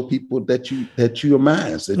flag to show people that you're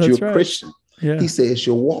mine, that you're a Christian. Yeah. He said, it's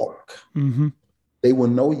your walk. They will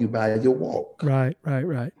know you by your walk. Right.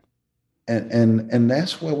 And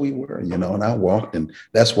that's where we were, you know, and I walked, and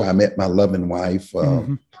that's where I met my loving wife,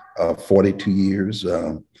 42 years.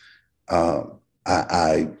 I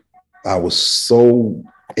was so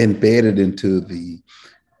embedded into the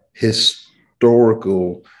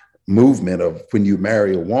historical movement of when you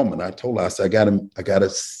marry a woman. I told her, I said, I gotta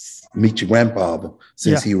meet your grandfather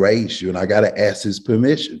since he raised you, and I gotta ask his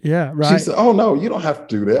permission. Yeah, right. She said, oh no, you don't have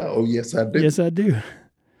to do that. Oh yes, I do. Yes, I do.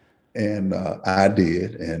 And I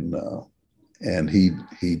did, and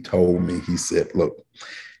he told me, he said, look,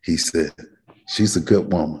 he said, she's a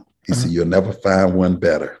good woman. He said, you'll never find one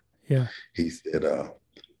better. Yeah. He said,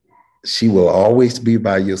 she will always be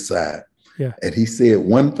by your side. Yeah. And he said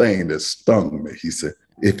one thing that stung me. He said,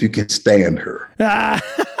 if you can stand her. I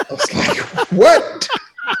was like, what?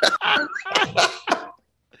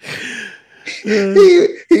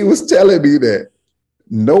 He was telling me that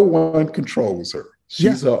no one controls her.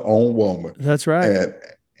 She's her own woman. That's right.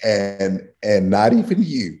 And not even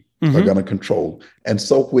you are going to control. And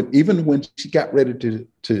so even when she got ready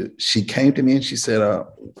to she came to me and she said, I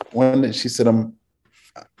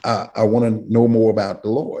want to know more about the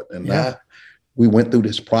Lord. And we went through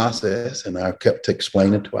this process, and I kept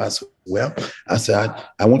explaining to her. I said, well,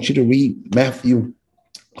 I want you to read Matthew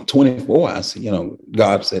 24. I said, you know,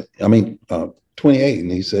 God said, 28. And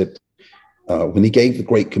he said, when he gave the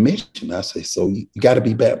Great Commission, I said, so you got to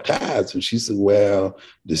be baptized. And she said, well,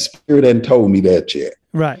 the Spirit hadn't told me that yet.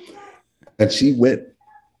 Right. And she went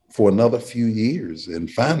for another few years. And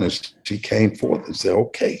finally, she came forth and said,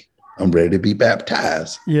 okay, I'm ready to be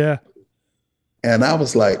baptized. Yeah. And I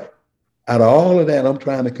was like, out of all of that, I'm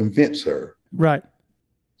trying to convince her. Right.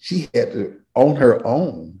 She had to, on her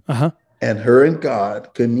own, and her and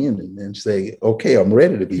God communing and say, okay, I'm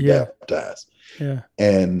ready to be baptized. Yeah.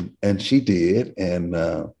 And she did. And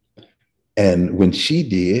when she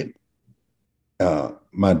did,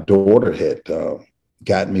 my daughter had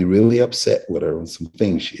got me really upset with her on some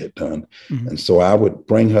things she had done. And so I would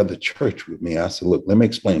bring her to church with me. I said, look, let me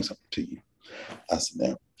explain something to you. I said,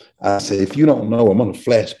 now, I said, if you don't know, I'm going to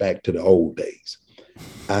flash back to the old days.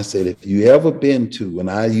 I said, if you ever been to, and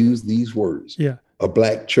I use these words, a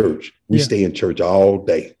black church, we stay in church all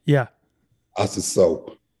day. Yeah. I said,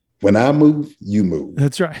 so when I move, you move.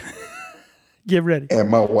 That's right. Get ready. And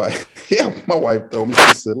my wife told me,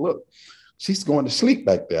 she said, look, she's going to sleep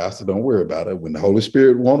back there. I said, don't worry about it. When the Holy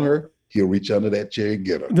Spirit wants her, he'll reach under that chair and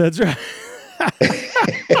get her. That's right.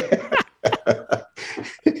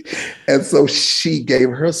 And so she gave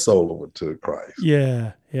her soul over to Christ.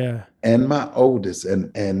 Yeah, yeah. And my oldest,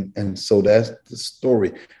 and so that's the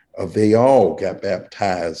story of they all got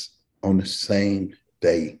baptized on the same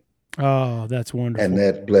day. Oh, that's wonderful. And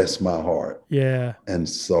that blessed my heart. Yeah. And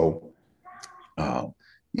so,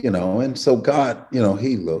 and so God,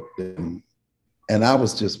 he looked and I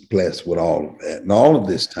was just blessed with all of that. And all of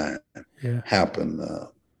this time happened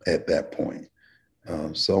at that point.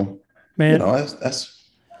 So, man, that's.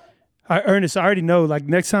 Ernest, I already know, like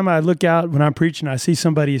next time I look out when I'm preaching, I see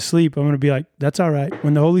somebody asleep, I'm going to be like, that's all right.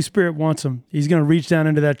 When the Holy Spirit wants him, he's going to reach down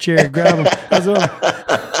into that chair and grab him. That's what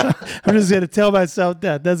I'm just going to tell myself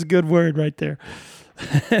that. That's a good word right there.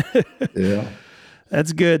 Yeah.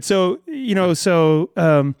 That's good. So, so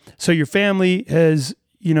your family has,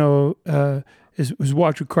 has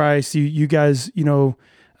walked with Christ. You guys,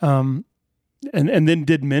 and then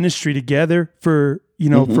did ministry together for,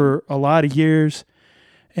 for a lot of years.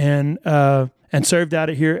 And served out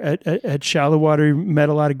of here at Shallow Water, met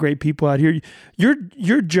a lot of great people out here.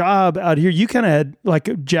 Your job out here, you kind of had like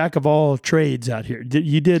a jack of all trades out here.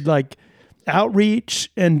 You did like outreach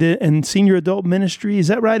and senior adult ministry. Is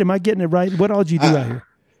that right? Am I getting it right? What all did you do out here?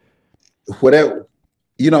 Whatever,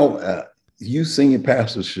 you senior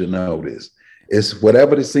pastors should know this. It's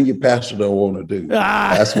whatever the senior pastor don't want to do.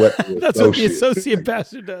 That's what the associate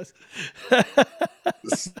pastor does.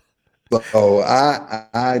 So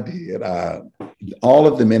I did all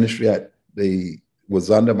of the ministry.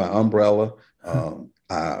 Was under my umbrella.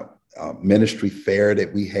 Ministry fair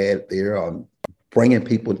that we had there, bringing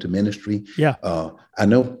people into ministry. Yeah. I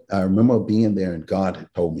remember being there, and God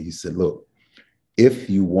had told me. He said, "Look, if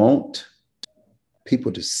you want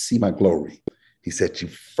people to see my glory," he said, "you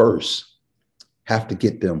first have to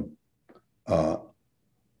get them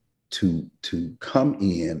to come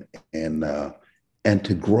in and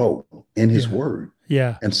to grow in his word."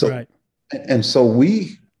 Yeah. And so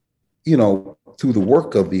we, through the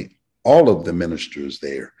work of all of the ministers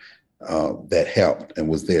there that helped and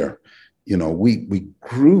was there, we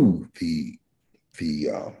grew the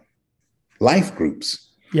life groups.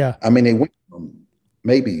 Yeah. I mean, they went from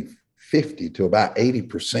maybe 50 to about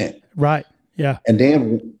 80%. Right. Yeah. And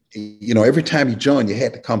then, every time you joined, you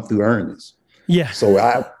had to come through Ernest. Yeah. So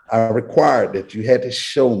I required that you had to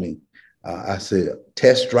show me. I said,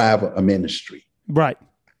 test drive a ministry. Right.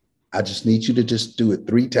 I just need you to just do it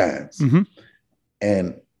 3 times. Mm-hmm.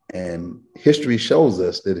 And history shows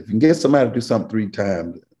us that if you can get somebody to do something 3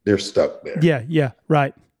 times, they're stuck there. Yeah. Yeah.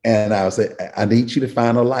 Right. And I said, I need you to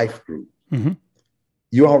find a life group. Mm-hmm.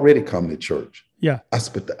 You already come to church. Yeah. I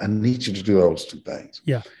said, but I need you to do those 2 things.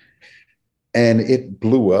 Yeah. And it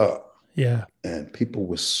blew up. Yeah. And people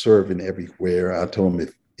were serving everywhere. I told them,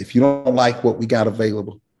 if you don't like what we got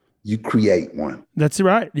available, you create one. That's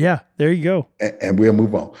right. Yeah. There you go. And we'll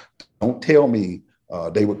move on. Don't tell me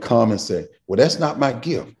they would come and say, well, that's not my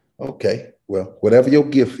gift. Okay. Well, whatever your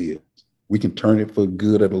gift is, we can turn it for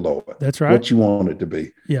good of the Lord. That's right. What you want it to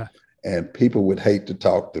be. Yeah. And people would hate to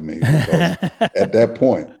talk to me because at that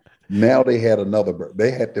point, now they had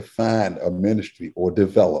to find a ministry or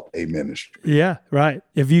develop a ministry. Yeah. Right.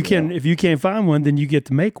 If you can't find one, then you get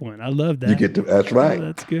to make one. I love that. That's right. Oh,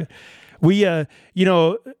 that's good. We, I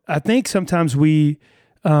think sometimes we're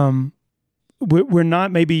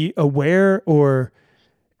not maybe aware, or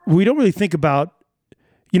we don't really think about,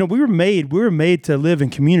 we were made to live in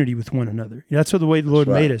community with one another. That's the way the Lord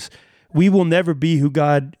made us. We will never be who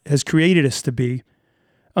God has created us to be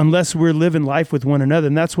unless we're living life with one another.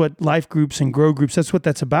 And that's what life groups and grow groups, that's what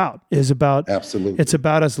that's about, Absolutely. It's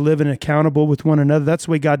about us living accountable with one another. That's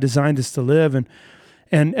the way God designed us to live.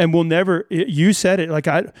 And we'll never, you said it, like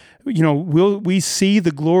we see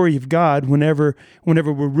the glory of God whenever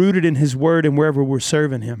we're rooted in his word and wherever we're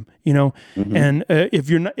serving him, mm-hmm. And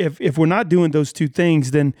if we're not doing those 2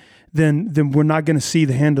 things, then we're not going to see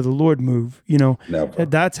the hand of the Lord move, Never.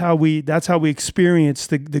 That's how we experience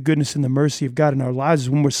the goodness and the mercy of God in our lives, is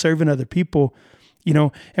when we're serving other people,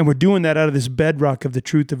 and we're doing that out of this bedrock of the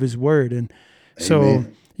truth of his word. And so,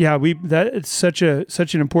 Yeah, it's such an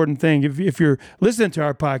important thing. If you're listening to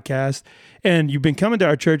our podcast and you've been coming to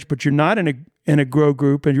our church, but you're not in a grow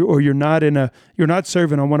group you're not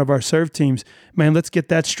serving on one of our serve teams, man, let's get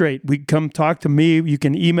that straight. Come talk to me. You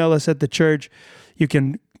can email us at the church. You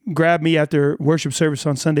can grab me after worship service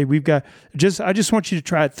on Sunday. I just want you to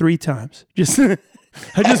try it 3 times.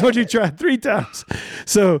 I just want you to try it 3 times.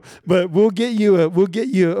 So, but we'll get you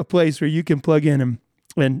a place where you can plug in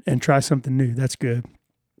and try something new. That's good.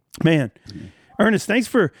 Man, Ernest, I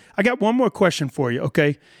got one more question for you,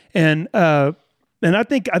 okay? And I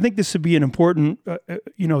think this would be an important,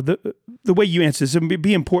 the way you answer this would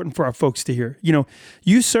be important for our folks to hear.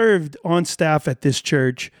 You served on staff at this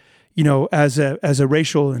church, as a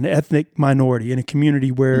racial and ethnic minority in a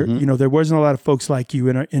community where, there wasn't a lot of folks like you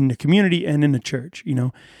in the community and in the church,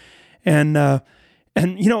 and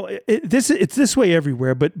it's this way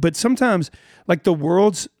everywhere, but sometimes like the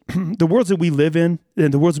worlds that we live in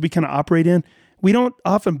and the worlds that we kind of operate in, we don't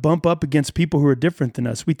often bump up against people who are different than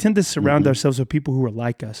us. We tend to surround ourselves with people who are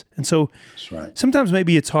like us. And so That's right. Sometimes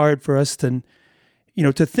maybe it's hard for us to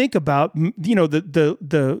think about,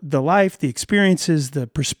 the life, the experiences, the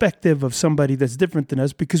perspective of somebody that's different than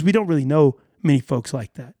us because we don't really know many folks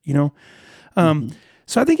like that,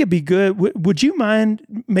 So I think it'd be good. Would you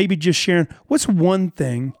mind maybe just sharing what's one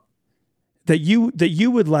thing that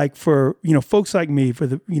you would like for folks like me, for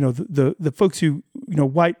the folks who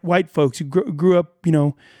white folks who grew up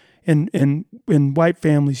in white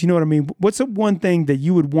families, you know what I mean? What's the one thing that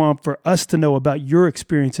you would want for us to know about your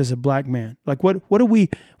experience as a black man? Like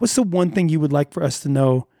what's the one thing you would like for us to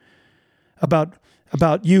know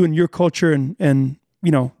about you and your culture and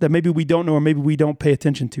that maybe we don't know or maybe we don't pay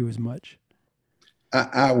attention to as much?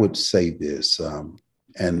 I would say this,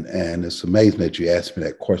 and it's amazing that you asked me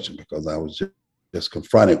that question because I was just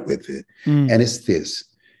confronted with it. And it's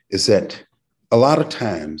that a lot of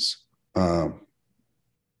times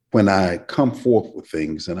when I come forth with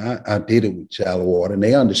things, and I did it with Shallow Water, and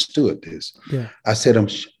they understood this. Yeah. I said,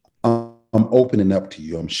 I'm opening up to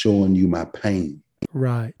you. I'm showing you my pain.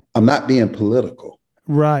 Right. I'm not being political.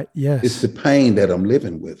 Right. Yes. It's the pain that I'm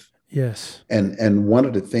living with. Yes. And one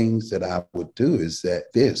of the things that I would do is that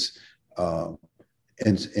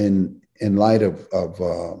in light of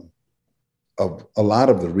a lot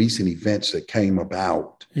of the recent events that came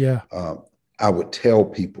about, I would tell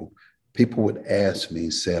people would ask me,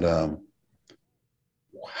 said,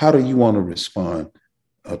 how do you want to respond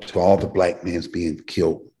to all the black men being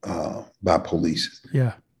killed by police?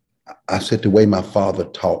 Yeah. I said, the way my father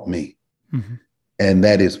taught me. Mm-hmm. And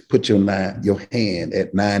that is put your hand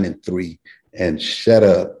at 9 and 3 and shut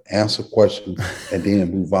up, answer questions, and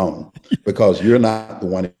then move on because you're not the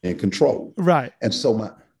one in control. Right. And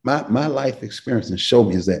so my life experience and show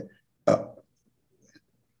me is that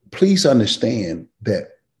please understand that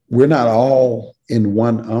we're not all in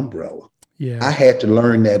one umbrella. Yeah. I had to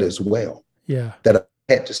learn that as well. Yeah. That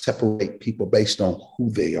I had to separate people based on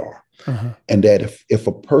who they are. Uh-huh. And that if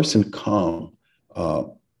a person come,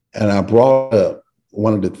 and I brought up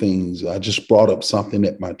one of the things, I just brought up something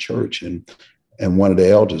at my church and one of the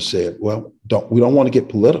elders said, well, we don't want to get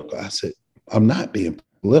political. I said, I'm not being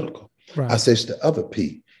political. Right. I said, it's the other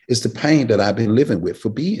P. It's the pain that I've been living with for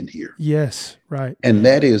being here. Yes, right. And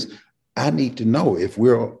that is, I need to know if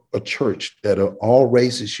we're a church that are all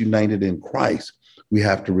races united in Christ, we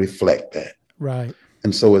have to reflect that. Right.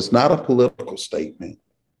 And so it's not a political statement.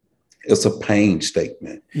 It's a pain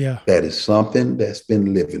statement. Yeah. That is something that's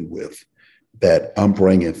been living with that I'm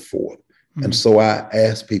bringing forth. Mm-hmm. And so I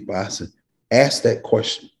ask people, I said, ask that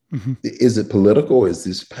question. Mm-hmm. Is it political or is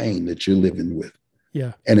this pain that you're living with?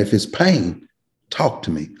 Yeah. And if it's pain, talk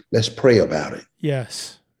to me. Let's pray about it.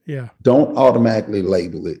 Yes. Yeah. Don't automatically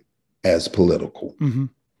label it as political. Mm-hmm.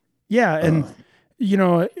 Yeah. And,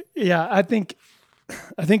 I think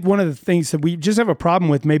one of the things that we just have a problem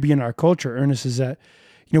with maybe in our culture, Ernest, is that,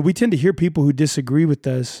 we tend to hear people who disagree with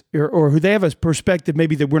us or who they have a perspective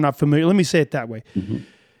maybe that we're not familiar. Let me say it that way.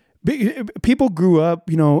 Mm-hmm. People grew up,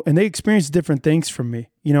 and they experienced different things from me.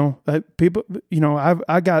 People, I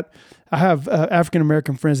have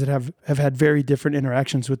African-American friends that have had very different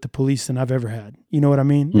interactions with the police than I've ever had. You know what I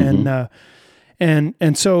mean? Mm-hmm.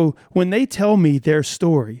 And so when they tell me their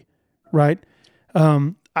story, right,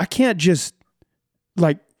 I can't just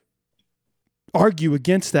argue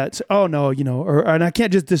against that. So, oh no, and I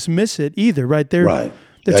can't just dismiss it either, right? They're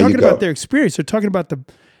talking about their experience. They're talking about the,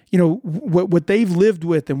 what they've lived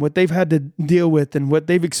with and what they've had to deal with and what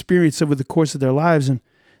they've experienced over the course of their lives. And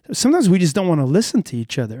sometimes we just don't want to listen to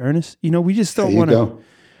each other, Ernest. We just don't want to.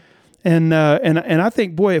 And I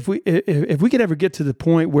think, boy, if we could ever get to the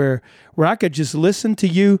point where I could just listen to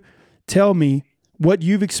you tell me what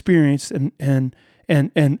you've experienced and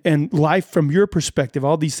life from your perspective,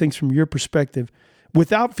 all these things from your perspective,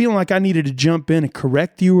 without feeling like I needed to jump in and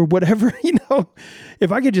correct you or whatever,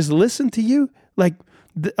 if I could just listen to you, like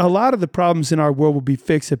a lot of the problems in our world would be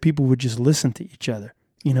fixed if people would just listen to each other,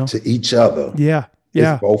 To each other. Yeah.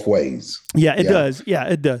 Yeah. It's both ways. Yeah, it does. Yeah,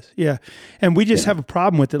 it does. Yeah. And we just have a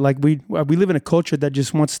problem with it. Like we live in a culture that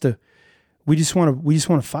just wants to, we just want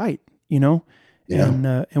to fight, Yeah.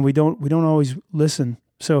 And we don't always listen.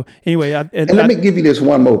 So anyway, and let me give you this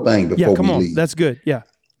one more thing before we leave. That's good. Yeah.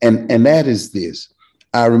 And that is this.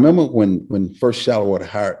 I remember when First Shallow Water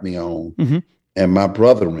hired me on, and my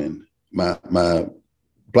brethren, my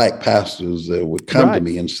black pastors would come to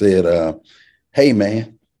me and said, "Hey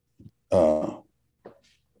man,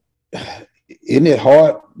 isn't it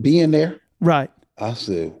hard being there?" Right. I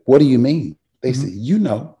said, "What do you mean?" They said,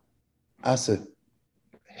 I said,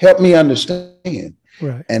 "Help me understand."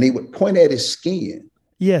 Right. And he would point at his skin.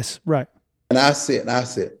 Yes. Right. And I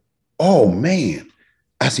said, "Oh man."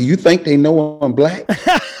 I said, "You think they know I'm black?"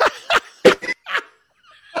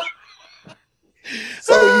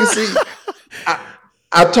 So you see,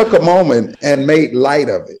 I took a moment and made light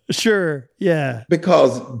of it. Sure. Yeah.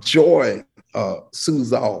 Because joy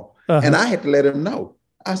soothes all. And I had to let him know.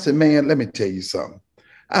 I said, "Man, let me tell you something."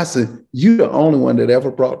 I said, "You the only one that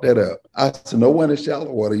ever brought that up." I said, "No one in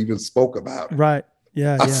Shallow Water even spoke about it." Right.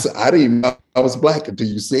 Yeah. I said, "I didn't even know I was black until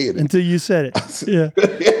you said it." Until you said it. I said,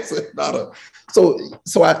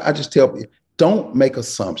 So I just tell people, don't make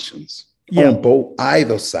assumptions on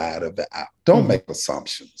either side of the aisle. Don't make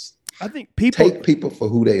assumptions. I think take people for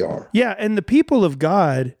who they are. Yeah. And the people of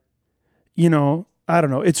God, I don't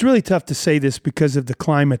know. It's really tough to say this because of the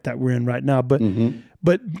climate that we're in right now, but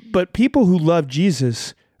people who love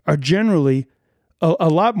Jesus are generally a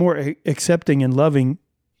lot more accepting and loving,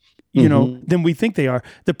 than we think they are.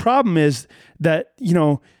 The problem is that,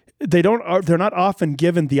 they're not often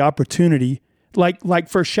given the opportunity, like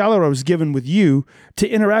First Shallow Water was given with you, to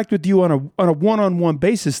interact with you on a one-on-one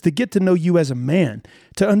basis, to get to know you as a man,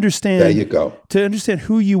 to understand. There you go. To understand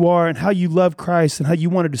who you are and how you love Christ and how you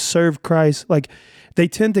wanted to serve Christ. Like, they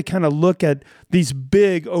tend to kind of look at these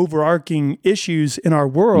big overarching issues in our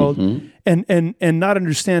world and not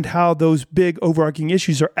understand how those big overarching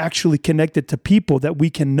issues are actually connected to people that we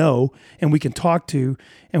can know and we can talk to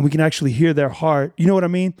and we can actually hear their heart. You know what I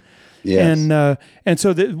mean? Yes. And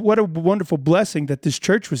so what a wonderful blessing that this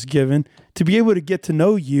church was given to be able to get to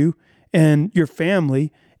know you and your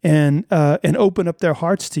family and open up their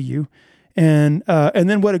hearts to you. And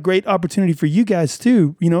then what a great opportunity for you guys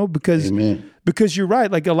too, because you're right.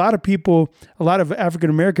 Like a lot of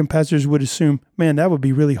African-American pastors would assume, man, that would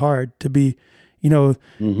be really hard to be,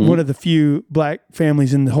 one of the few black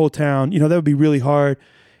families in the whole town, that would be really hard.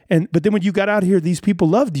 But then when you got out here, these people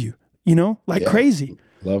loved you, crazy.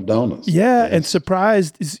 Loved on us. Yeah. Yes. And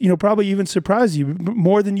surprised, probably even surprised you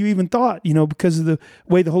more than you even thought, because of the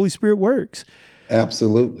way the Holy Spirit works.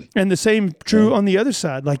 Absolutely. And the same true on the other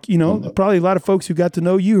side. Like, probably a lot of folks who got to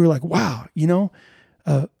know you are like, wow,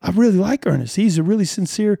 I really like Ernest. He's a really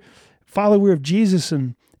sincere follower of Jesus.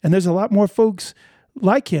 And there's a lot more folks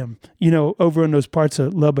like him, over in those parts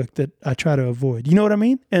of Lubbock that I try to avoid. You know what I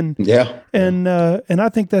mean? And I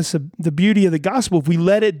think that's the beauty of the gospel. If we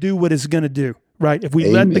let it do what it's going to do, right? If we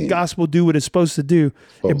let the gospel do what it's supposed to do,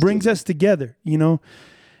 it brings us together,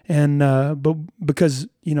 And, but because,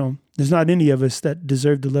 there's not any of us that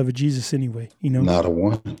deserve the love of Jesus anyway, Not a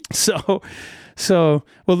one. So,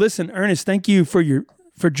 well, listen, Ernest, thank you for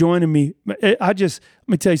joining me. Let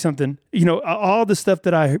me tell you something, all the stuff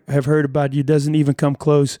that I have heard about you doesn't even come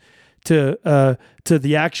close to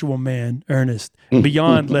the actual man, Ernest,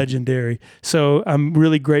 beyond legendary. So I'm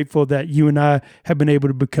really grateful that you and I have been able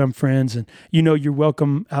to become friends, and you're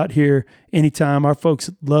welcome out here anytime. Our folks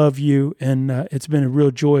love you, and it's been a real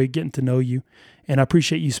joy getting to know you, and I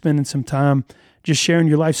appreciate you spending some time just sharing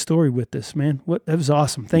your life story with us, man. That was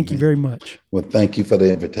awesome. Thank you very much. Well, thank you for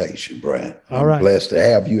the invitation, Brad. All right. I'm blessed to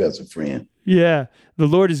have you as a friend. Yeah. The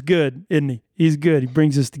Lord is good, isn't he? He's good. He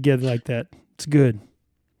brings us together like that. It's good.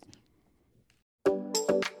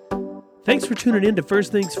 Thanks for tuning in to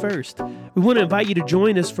First Things First. We want to invite you to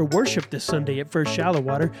join us for worship this Sunday at First Shallow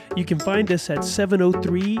Water. You can find us at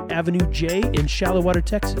 703 Avenue J in Shallow Water,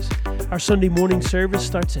 Texas. Our Sunday morning service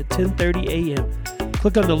starts at 10:30 a.m.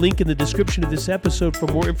 Click on the link in the description of this episode for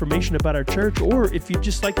more information about our church, or if you'd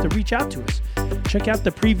just like to reach out to us. Check out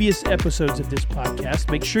the previous episodes of this podcast.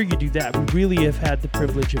 Make sure you do that. We really have had the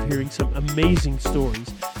privilege of hearing some amazing stories.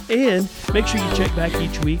 And make sure you check back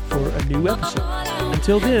each week for a new episode.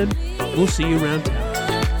 Until then, we'll see you around town.